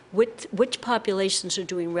base. Which populations are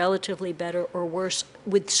doing relatively better or worse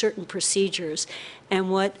with certain procedures?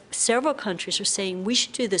 And what several countries are saying, we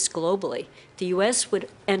should do this globally. The US would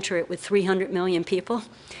enter it with 300 million people.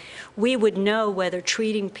 We would know whether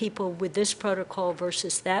treating people with this protocol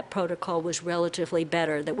versus that protocol was relatively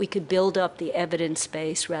better, that we could build up the evidence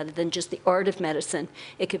base rather than just the art of medicine.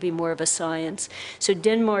 It could be more of a science. So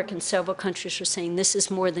Denmark and several countries are saying this is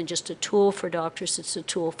more than just a tool for doctors, it's a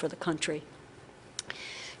tool for the country.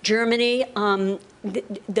 Germany,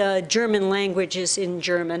 the German language is in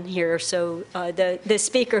German here, so the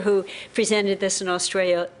speaker who presented this in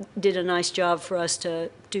Australia did a nice job for us to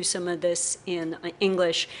do some of this in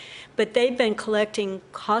English. But they've been collecting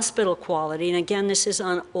hospital quality, and again, this is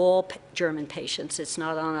on all German patients. It's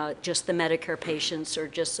not on just the Medicare patients or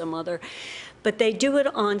just some other. But they do it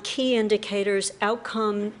on key indicators,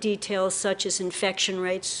 outcome details such as infection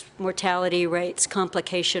rates, mortality rates,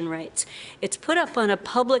 complication rates. It's put up on a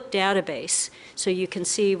public database, so you can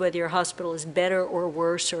see whether your hospital is better or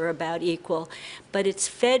worse or about equal. But it's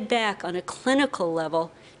fed back on a clinical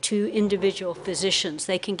level to individual physicians.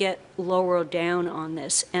 They can get lower or down on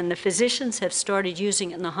this. And the physicians have started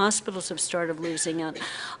using it, and the hospitals have started losing it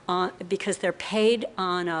because they're paid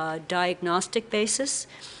on a diagnostic basis.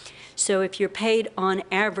 So if you're paid on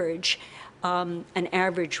average, an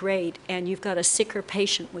average rate, and you've got a sicker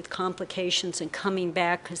patient with complications and coming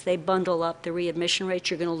back because they bundle up the readmission rates,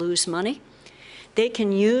 you're going to lose money. They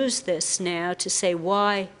can use this now to say,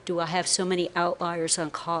 why do I have so many outliers on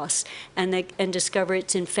costs? And discover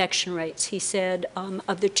its infection rates. He said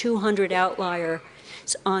of the 200 outliers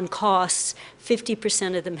on costs,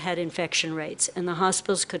 50% of them had infection rates, and the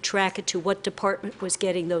hospitals could track it to what department was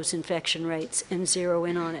getting those infection rates and zero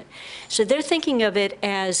in on it. So they're thinking of it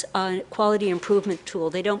as a quality improvement tool.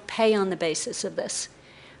 They don't pay on the basis of this,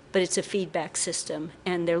 but it's a feedback system,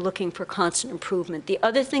 and they're looking for constant improvement. The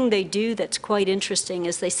other thing they do that's quite interesting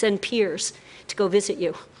is they send peers to go visit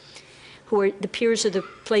you. The peers are the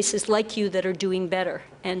places like you that are doing better,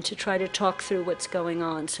 and to try to talk through what's going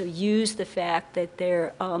on. So use the fact that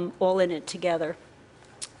they're all in it together.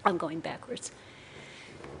 I'm going backwards.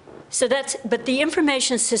 So but the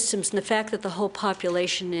information systems and the fact that the whole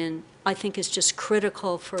population I think is just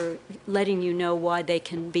critical for letting you know why they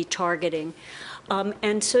can be targeting.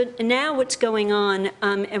 And so now what's going on,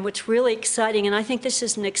 and what's really exciting, and I think this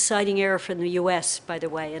is an exciting era for the US, by the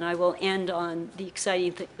way, and I will end on the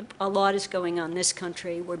exciting thing. A lot is going on in this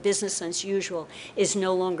country where business as usual is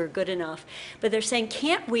no longer good enough. But they're saying,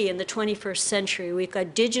 can't we in the 21st century, we've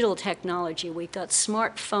got digital technology, we've got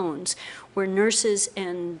smartphones, where nurses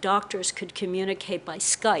and doctors could communicate by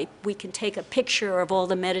Skype. We can take a picture of all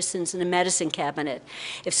the medicines in the medicine cabinet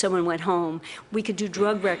if someone went home. We could do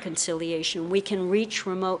drug reconciliation. We can reach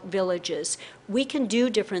remote villages. We can do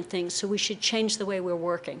different things, so we should change the way we're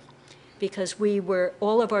working. Because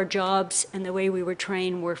all of our jobs and the way we were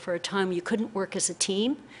trained were for a time you couldn't work as a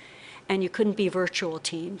team, and you couldn't be virtual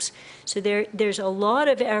teams. So there's a lot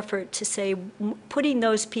of effort to say, putting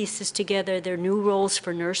those pieces together, there are new roles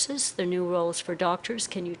for nurses, there are new roles for doctors.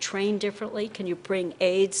 Can you train differently? Can you bring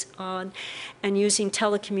aides on? And using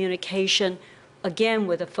telecommunication, again,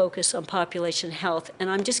 with a focus on population health. And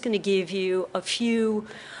I'm just going to give you a few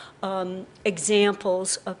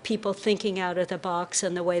examples of people thinking out of the box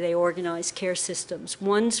and the way they organize care systems.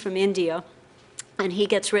 One's from India. And he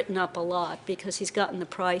gets written up a lot because he's gotten the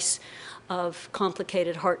price of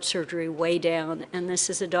complicated heart surgery way down. And this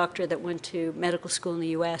is a doctor that went to medical school in the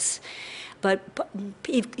US. But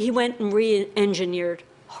he went and re-engineered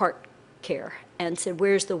heart care and said,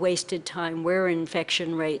 where's the wasted time? Where are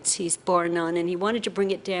infection rates? He's bar none. And he wanted to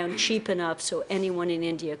bring it down cheap enough so anyone in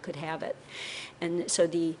India could have it. And so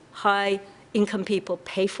the high-income people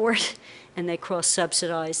pay for it, and they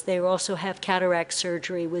cross-subsidize. They also have cataract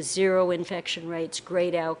surgery with zero infection rates,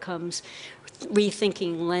 great outcomes,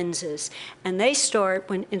 rethinking lenses. And they start,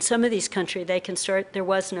 in some of these countries, they can start, there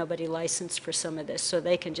was nobody licensed for some of this, so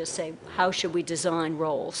they can just say, how should we design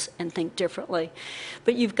roles and think differently?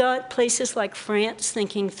 But you've got places like France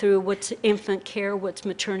thinking through what's infant care, what's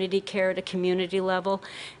maternity care at a community level.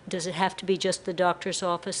 Does it have to be just the doctor's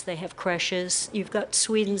office? They have creches. You've got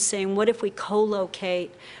Sweden saying, what if we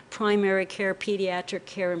co-locate primary care, pediatric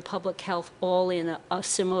care, and public health all in a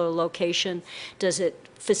similar location? Does it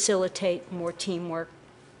facilitate more teamwork?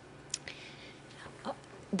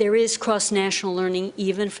 There is cross-national learning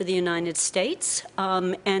even for the United States,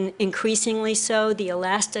 and increasingly so. The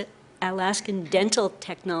Alaskan dental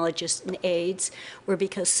technologists and aides were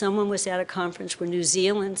because someone was at a conference where New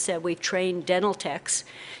Zealand said we've trained dental techs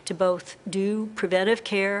to both do preventive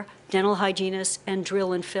care, dental hygienists, and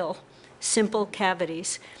drill and fill simple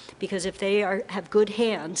cavities, because if they have good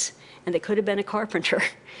hands, and they could have been a carpenter,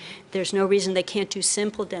 there's no reason they can't do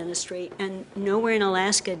simple dentistry. And nowhere in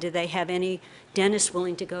Alaska do they have any dentist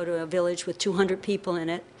willing to go to a village with 200 people in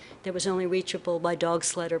it that was only reachable by dog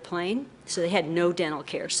sled or plane. So they had no dental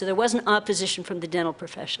care. So there wasn't opposition from the dental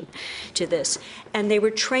profession to this. And they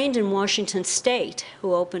were trained in Washington State,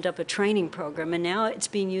 who opened up a training program, and now it's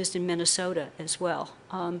being used in Minnesota as well.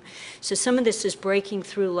 So some of this is breaking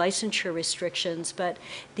through licensure restrictions, but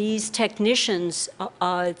these technicians,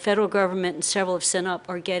 federal government and several have sent up,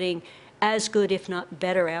 are getting as good, if not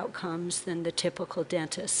better, outcomes than the typical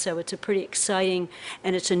dentist. So it's a pretty exciting,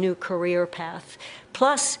 and it's a new career path.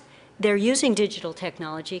 Plus, they're using digital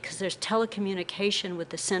technology because there's telecommunication with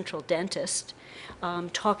the central dentist,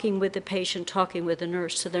 talking with the patient, talking with the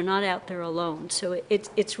nurse, so they're not out there alone. So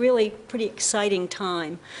it's really a pretty exciting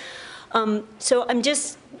time. So I'm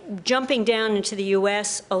just jumping down into the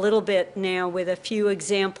US a little bit now with a few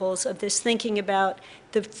examples of this, thinking about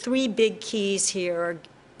the three big keys here are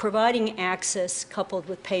providing access coupled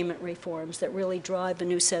with payment reforms that really drive a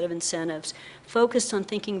new set of incentives, focused on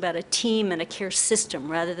thinking about a team and a care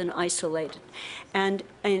system rather than isolated, and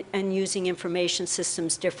using information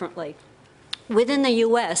systems differently. Within the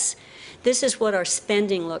U.S., this is what our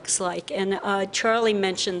spending looks like. And Charlie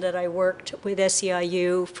mentioned that I worked with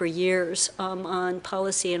SEIU for years on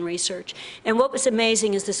policy and research. And what was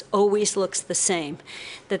amazing is this always looks the same,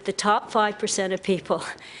 that the top 5% of people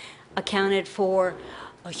accounted for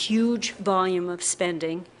a huge volume of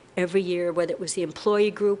spending every year, whether it was the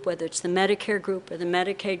employee group, whether it's the Medicare group or the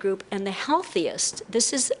Medicaid group, and the healthiest.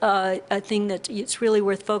 This is a thing that it's really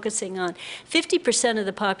worth focusing on. 50% of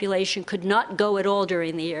the population could not go at all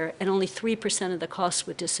during the year, and only 3% of the costs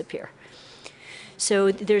would disappear.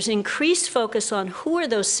 So there's increased focus on who are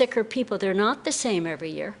those sicker people. They're not the same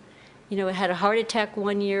every year. You know, had a heart attack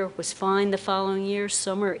one year, was fine the following year,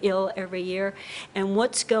 some are ill every year, and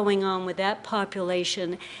what's going on with that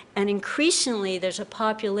population. And increasingly, there's a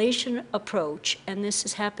population approach, and this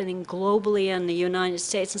is happening globally in the United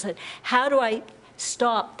States, and said, how do I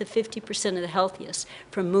stop the 50% of the healthiest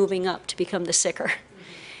from moving up to become the sicker?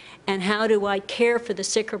 And how do I care for the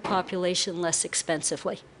sicker population less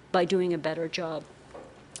expensively by doing a better job?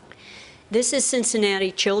 This is Cincinnati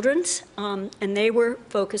Children's, and they were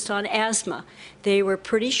focused on asthma. They were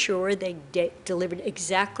pretty sure they delivered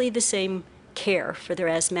exactly the same care for their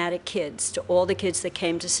asthmatic kids to all the kids that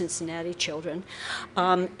came to Cincinnati Children.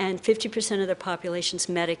 And 50% of their population's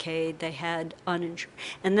Medicaid, they had uninsured.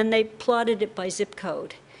 And then they plotted it by zip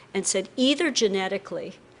code and said either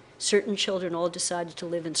genetically, certain children all decided to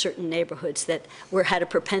live in certain neighborhoods that had a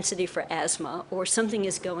propensity for asthma, or something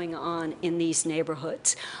is going on in these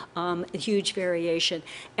neighborhoods, a huge variation.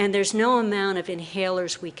 And there's no amount of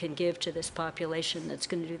inhalers we can give to this population that's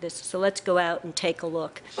going to do this. So let's go out and take a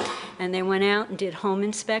look. And they went out and did home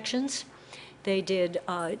inspections. They did,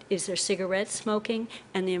 is there cigarette smoking?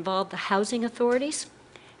 And they involved the housing authorities.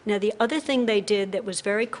 Now, the other thing they did that was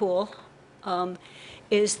very cool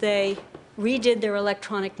is they redid their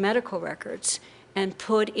electronic medical records and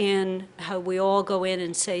put in how we all go in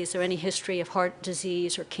and say, is there any history of heart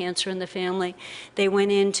disease or cancer in the family? They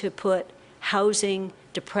went in to put housing,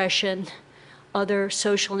 depression, other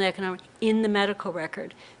social and economic in the medical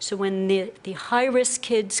record. So when the high-risk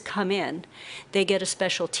kids come in, they get a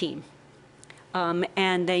special team.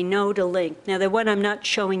 And they know to link. Now, the one I'm not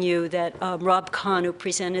showing you that Rob Kahn, who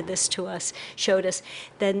presented this to us, showed us,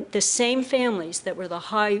 then the same families that were the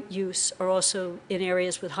high use are also in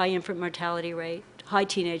areas with high infant mortality rate, high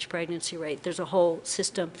teenage pregnancy rate. There's a whole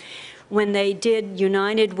system. When they did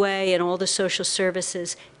United Way and all the social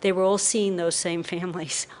services, they were all seeing those same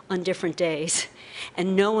families on different days.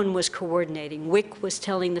 And no one was coordinating. WIC was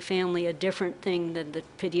telling the family a different thing than the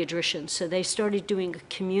pediatrician. So they started doing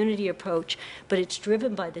a community approach, but it's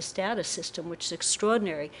driven by the status system, which is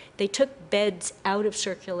extraordinary. They took beds out of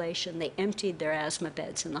circulation. They emptied their asthma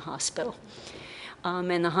beds in the hospital.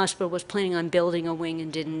 And the hospital was planning on building a wing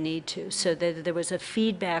and didn't need to. So there was a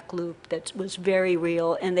feedback loop that was very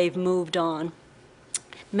real, and they've moved on.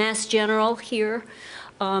 Mass General here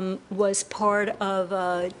was part of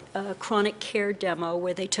a chronic care demo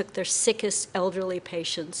where they took their sickest elderly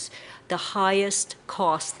patients, the highest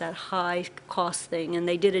cost, that high cost thing, and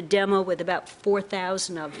they did a demo with about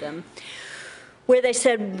 4,000 of them, where they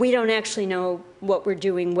said, we don't actually know what we're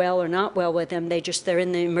doing well or not well with them. They're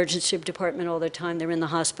in the emergency department all the time. They're in the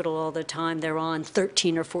hospital all the time. They're on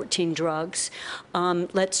 13 or 14 drugs.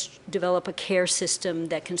 Let's develop a care system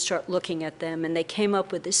that can start looking at them. And they came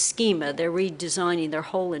up with this schema. They're redesigning their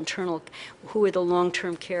whole internal, who are the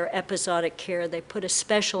long-term care, episodic care. They put a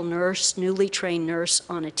special nurse, newly trained nurse,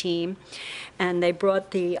 on a team. And they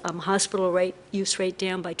brought the hospital use rate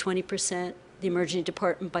down by 20%. The emergency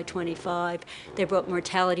department by 25. They brought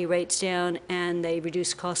mortality rates down, and they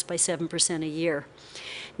reduced costs by 7% a year.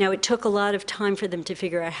 Now, it took a lot of time for them to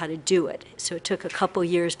figure out how to do it. So it took a couple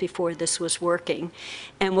years before this was working.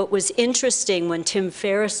 And what was interesting when Tim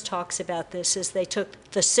Ferriss talks about this is they took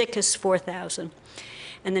the sickest 4,000.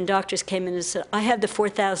 And then doctors came in and said, I have the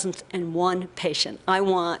 4,001 patient. I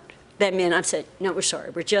want them in. I said, no, we're sorry.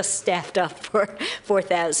 We're just staffed up for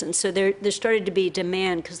 4,000. So there started to be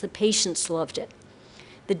demand because the patients loved it.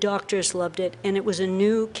 The doctors loved it, and it was a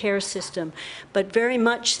new care system, but very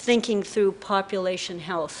much thinking through population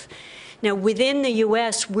health. Now, within the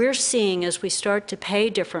U.S., we're seeing, as we start to pay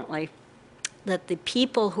differently, that the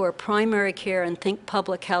people who are primary care and think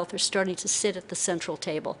public health are starting to sit at the central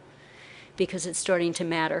table because it's starting to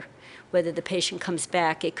matter. Whether the patient comes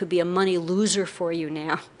back, it could be a money loser for you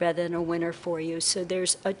now rather than a winner for you. So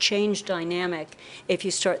there's a change dynamic if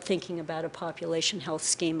you start thinking about a population health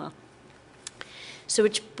schema. So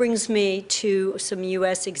which brings me to some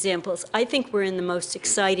U.S. examples. I think we're in the most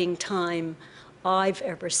exciting time I've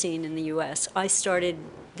ever seen in the U.S. I started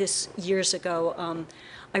this years ago.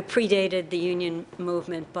 I predated the union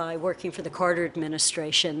movement by working for the Carter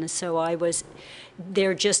administration, so I was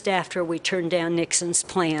there just after we turned down Nixon's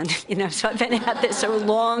plan. So I've been at this a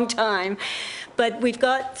long time. But we've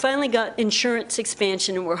finally got insurance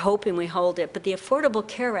expansion, and we're hoping we hold it. But the Affordable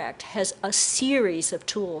Care Act has a series of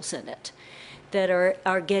tools in it that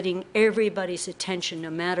are getting everybody's attention no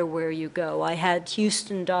matter where you go. I had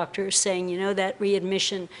Houston doctors saying, that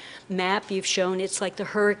readmission map you've shown, it's like the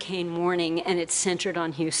hurricane warning, and it's centered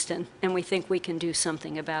on Houston, and we think we can do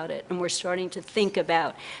something about it. And we're starting to think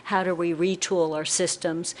about how do we retool our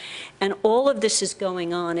systems. And all of this is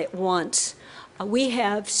going on at once. We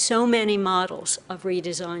have so many models of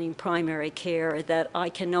redesigning primary care that I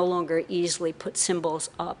can no longer easily put symbols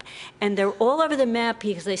up. And they're all over the map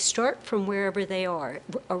because they start from wherever they are.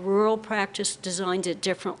 A rural practice designs it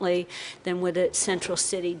differently than with a central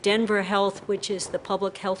city. Denver Health, which is the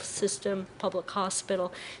public health system, public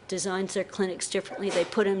hospital, designs their clinics differently. They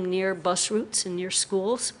put them near bus routes and near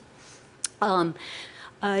schools.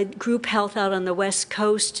 Group Health out on the West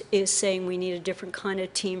Coast is saying we need a different kind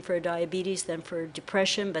of team for diabetes than for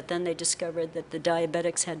depression, but then they discovered that the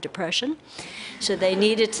diabetics had depression. So they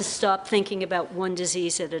needed to stop thinking about one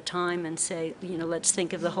disease at a time and say, let's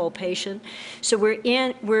think of the whole patient. So we're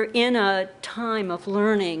in a time of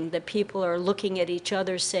learning that people are looking at each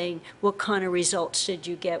other saying, what kind of results did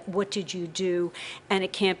you get? What did you do? And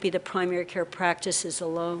it can't be the primary care practices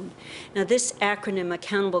alone. Now this acronym,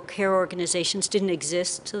 Accountable Care Organizations, didn't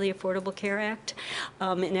exist to the Affordable Care Act.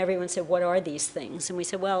 And everyone said, what are these things? And we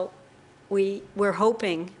said, well, we're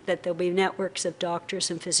hoping that there'll be networks of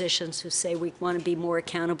doctors and physicians who say we want to be more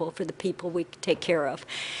accountable for the people we take care of.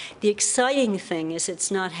 The exciting thing is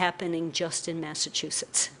it's not happening just in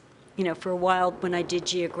Massachusetts. For a while, when I did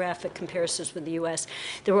geographic comparisons with the U.S.,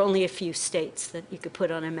 there were only a few states that you could put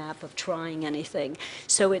on a map of trying anything.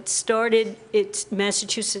 So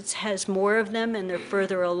Massachusetts has more of them, and they're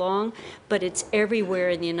further along, but it's everywhere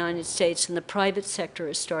in the United States, and the private sector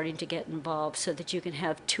is starting to get involved so that you can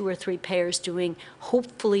have 2 or 3 payers doing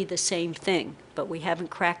hopefully the same thing. But we haven't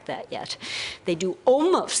cracked that yet. They do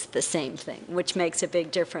almost the same thing, which makes a big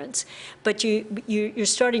difference. But you're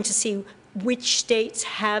starting to see which states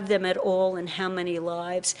have them at all and how many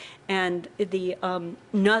lives. And the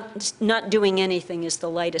not doing anything is the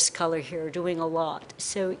lightest color here, doing a lot.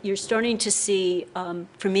 So you're starting to see,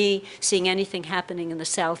 for me, seeing anything happening in the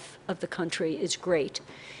south of the country is great,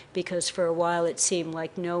 because for a while it seemed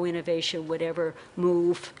like no innovation would ever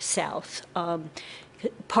move south.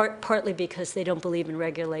 Partly because they don't believe in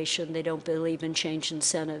regulation, they don't believe in change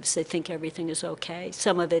incentives, they think everything is okay.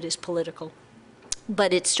 Some of it is political,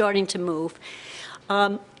 but it's starting to move.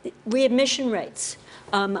 Readmission rates.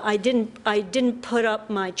 I didn't put up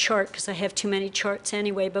my chart because I have too many charts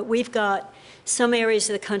anyway, but we've got some areas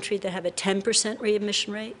of the country that have a 10%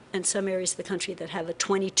 readmission rate and some areas of the country that have a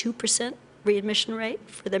 22% readmission rate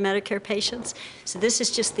for their Medicare patients. So this is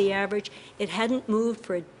just the average. It hadn't moved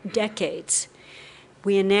for decades.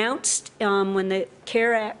 We announced, when the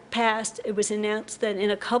CARE Act passed, it was announced that in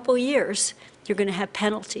a couple years, you're going to have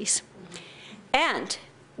penalties. And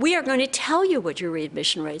we are going to tell you what your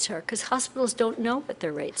readmission rates are, because hospitals don't know what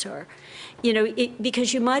their rates are.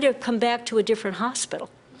 Because you might have come back to a different hospital.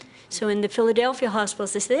 So in the Philadelphia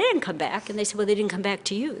hospitals, they said they didn't come back. And they said, well, they didn't come back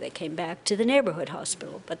to you. They came back to the neighborhood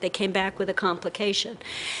hospital. But they came back with a complication.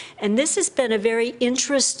 And this has been a very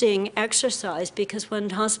interesting exercise, because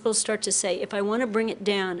when hospitals start to say, if I want to bring it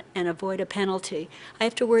down and avoid a penalty, I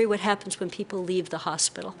have to worry what happens when people leave the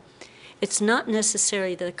hospital. It's not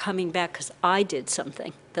necessarily that they're coming back because I did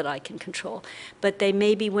something that I can control, but they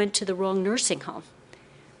maybe went to the wrong nursing home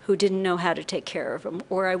who didn't know how to take care of them,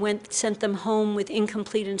 or I sent them home with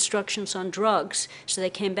incomplete instructions on drugs, so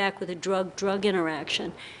they came back with a drug-drug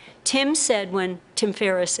interaction. Tim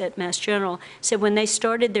Ferriss at Mass General said when they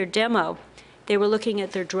started their demo, they were looking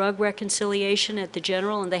at their drug reconciliation at the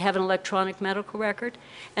General, and they have an electronic medical record,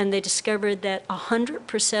 and they discovered that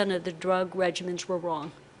 100% of the drug regimens were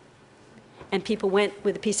wrong. And people went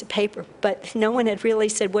with a piece of paper, but no one had really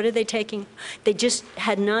said, what are they taking? They just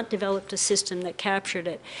had not developed a system that captured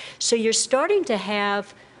it. So you're starting to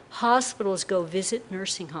have hospitals go visit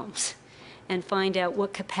nursing homes and find out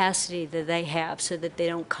what capacity that they have so that they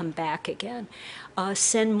don't come back again.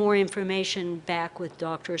 Send more information back with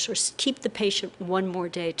doctors, or keep the patient one more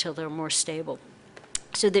day till they're more stable.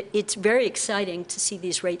 So that it's very exciting to see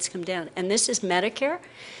these rates come down. And this is Medicare,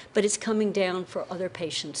 but it's coming down for other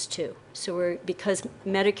patients too. So because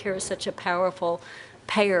Medicare is such a powerful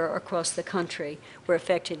payer across the country, we're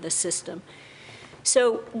affecting the system.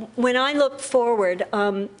 So when I look forward,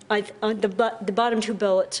 the bottom two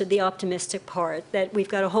bullets are the optimistic part, that we've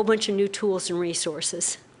got a whole bunch of new tools and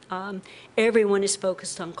resources. Everyone is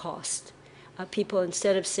focused on cost. People,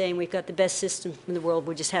 instead of saying we've got the best system in the world,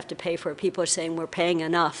 we just have to pay for it, people are saying we're paying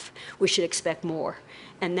enough, we should expect more.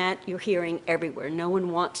 And that you're hearing everywhere. No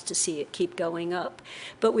one wants to see it keep going up.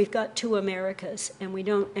 But we've got two Americas, and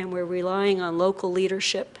we're relying on local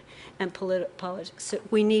leadership and politics. So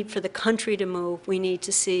we need, for the country to move, we need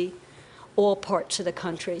to see all parts of the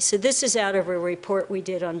country. So this is out of a report we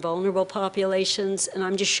did on vulnerable populations, and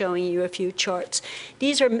I'm just showing you a few charts.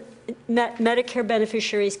 These are Medicare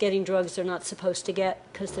beneficiaries getting drugs they're not supposed to get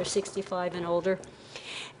because they're 65 and older.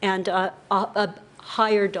 And a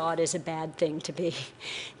higher DOT is a bad thing to be.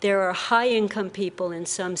 There are high-income people in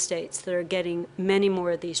some states that are getting many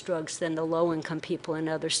more of these drugs than the low-income people in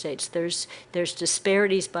other states. There's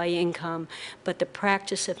disparities by income, but the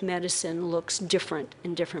practice of medicine looks different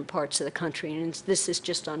in different parts of the country, and this is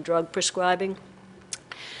just on drug prescribing.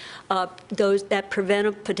 That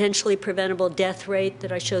potentially preventable death rate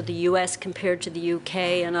that I showed the U.S. compared to the UK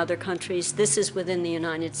and other countries, this is within the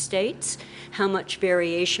United States, how much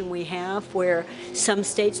variation we have, where some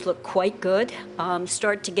states look quite good,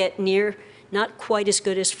 start to get near, not quite as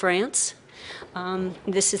good as France.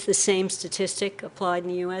 This is the same statistic applied in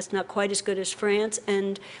the U.S., not quite as good as France.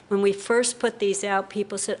 And when we first put these out,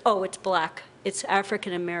 people said, oh, it's black. It's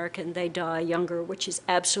African American, they die younger, which is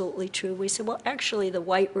absolutely true. We said, well, actually, the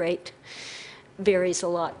white rate varies a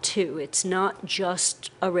lot, too. It's not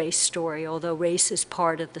just a race story, although race is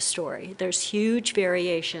part of the story. There's huge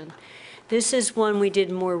variation. This is one we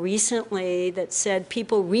did more recently that said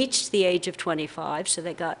people reached the age of 25, so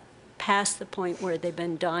they got past the point where they've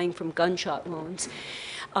been dying from gunshot wounds.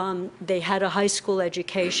 They had a high school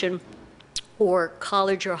education or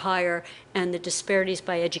college or higher, and the disparities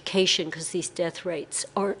by education, because these death rates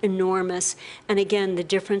are enormous. And again, the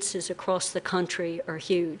differences across the country are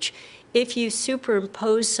huge. If you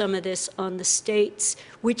superimpose some of this on the states,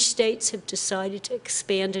 which states have decided to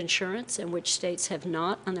expand insurance and which states have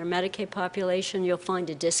not on their Medicaid population, you'll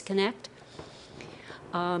find a disconnect.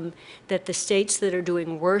 That the states that are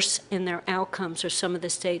doing worse in their outcomes, or some of the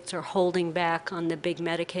states, are holding back on the big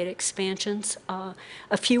Medicaid expansions.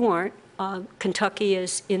 A few aren't. Kentucky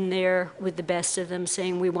is in there with the best of them,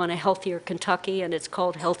 saying we want a healthier Kentucky, and it's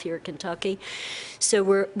called Healthier Kentucky. So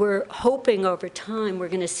we're hoping over time we're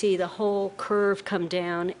going to see the whole curve come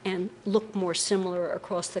down and look more similar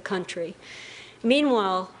across the country.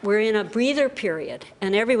 Meanwhile, we're in a breather period,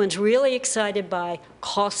 and everyone's really excited by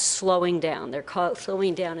costs slowing down. They're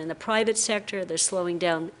slowing down in the private sector. They're slowing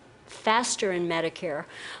down faster in Medicare.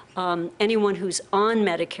 Anyone who's on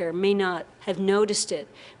Medicare may not have noticed it,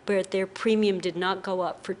 but their premium did not go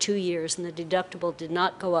up for 2 years, and the deductible did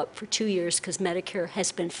not go up for 2 years because Medicare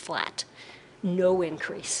has been flat, no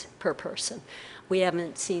increase per person. We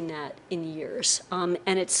haven't seen that in years. And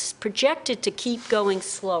it's projected to keep going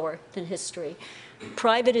slower than history.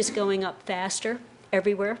 Private is going up faster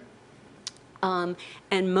everywhere.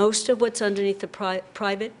 And most of what's underneath the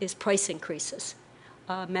private is price increases.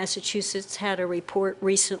 Massachusetts had a report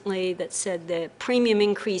recently that said the premium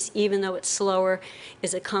increase, even though it's slower,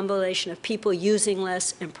 is a combination of people using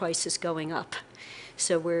less and prices going up.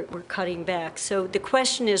 So we're cutting back. So the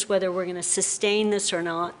question is whether we're going to sustain this or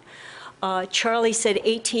not. Charlie said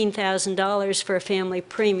 $18,000 for a family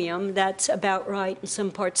premium. That's about right. In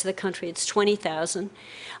some parts of the country, it's $20,000.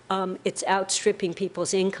 It's outstripping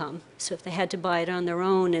people's income. So if they had to buy it on their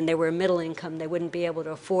own and they were middle income, they wouldn't be able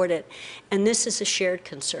to afford it. And this is a shared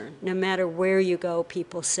concern. No matter where you go,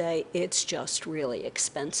 people say it's just really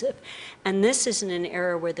expensive. And this is in an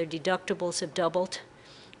era where their deductibles have doubled.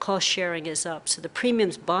 Cost sharing is up. So the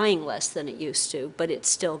premium's buying less than it used to, but it's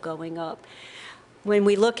still going up. When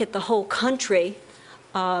we look at the whole country,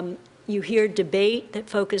 you hear debate that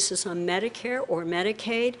focuses on Medicare or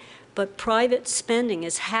Medicaid, but private spending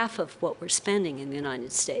is half of what we're spending in the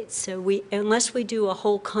United States. So unless we do a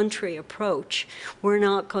whole country approach, we're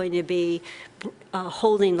not going to be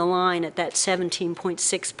holding the line at that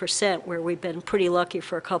 17.6%, where we've been pretty lucky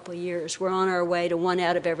for a couple of years. We're on our way to 1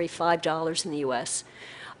 out of every $5 in the U.S.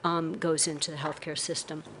 Goes into the healthcare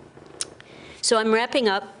system. So I'm wrapping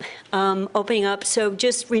up, opening up. So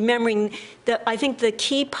just remembering that I think the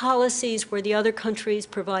key policies where the other countries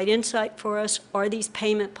provide insight for us are these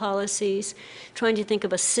payment policies, trying to think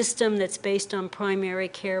of a system that's based on primary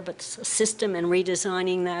care, but a system and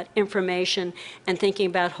redesigning that information and thinking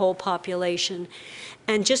about whole population.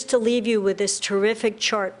 And just to leave you with this terrific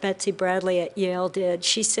chart Betsy Bradley at Yale did,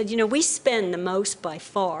 she said, you know, we spend the most by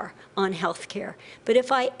far on healthcare. But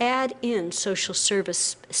if I add in social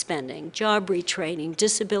service spending, job retraining,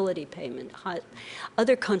 disability payment,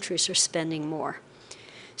 other countries are spending more.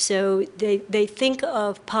 So they think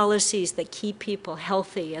of policies that keep people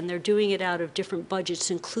healthy, and they're doing it out of different budgets,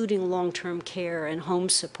 including long-term care and home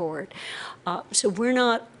support. So we're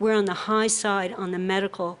on the high side on the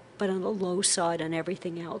medical, but on the low side on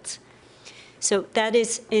everything else. So that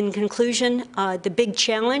is, in conclusion, the big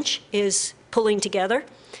challenge is pulling together,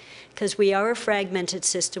 because we are a fragmented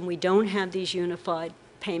system. We don't have these unified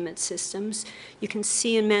payment systems. You can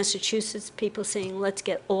see in Massachusetts people saying, let's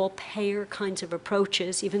get all payer kinds of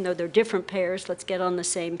approaches, even though they're different payers, let's get on the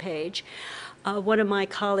same page. One of my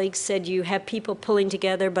colleagues said you have people pulling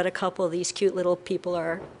together, but a couple of these cute little people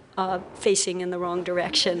are facing in the wrong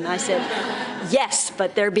direction. And I said, yes,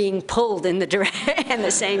 but they're being pulled in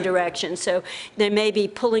the same direction. So there may be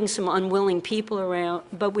pulling some unwilling people around,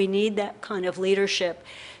 but we need that kind of leadership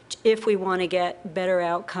if we want to get better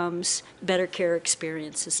outcomes, better care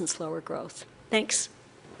experiences, and slower growth. Thanks.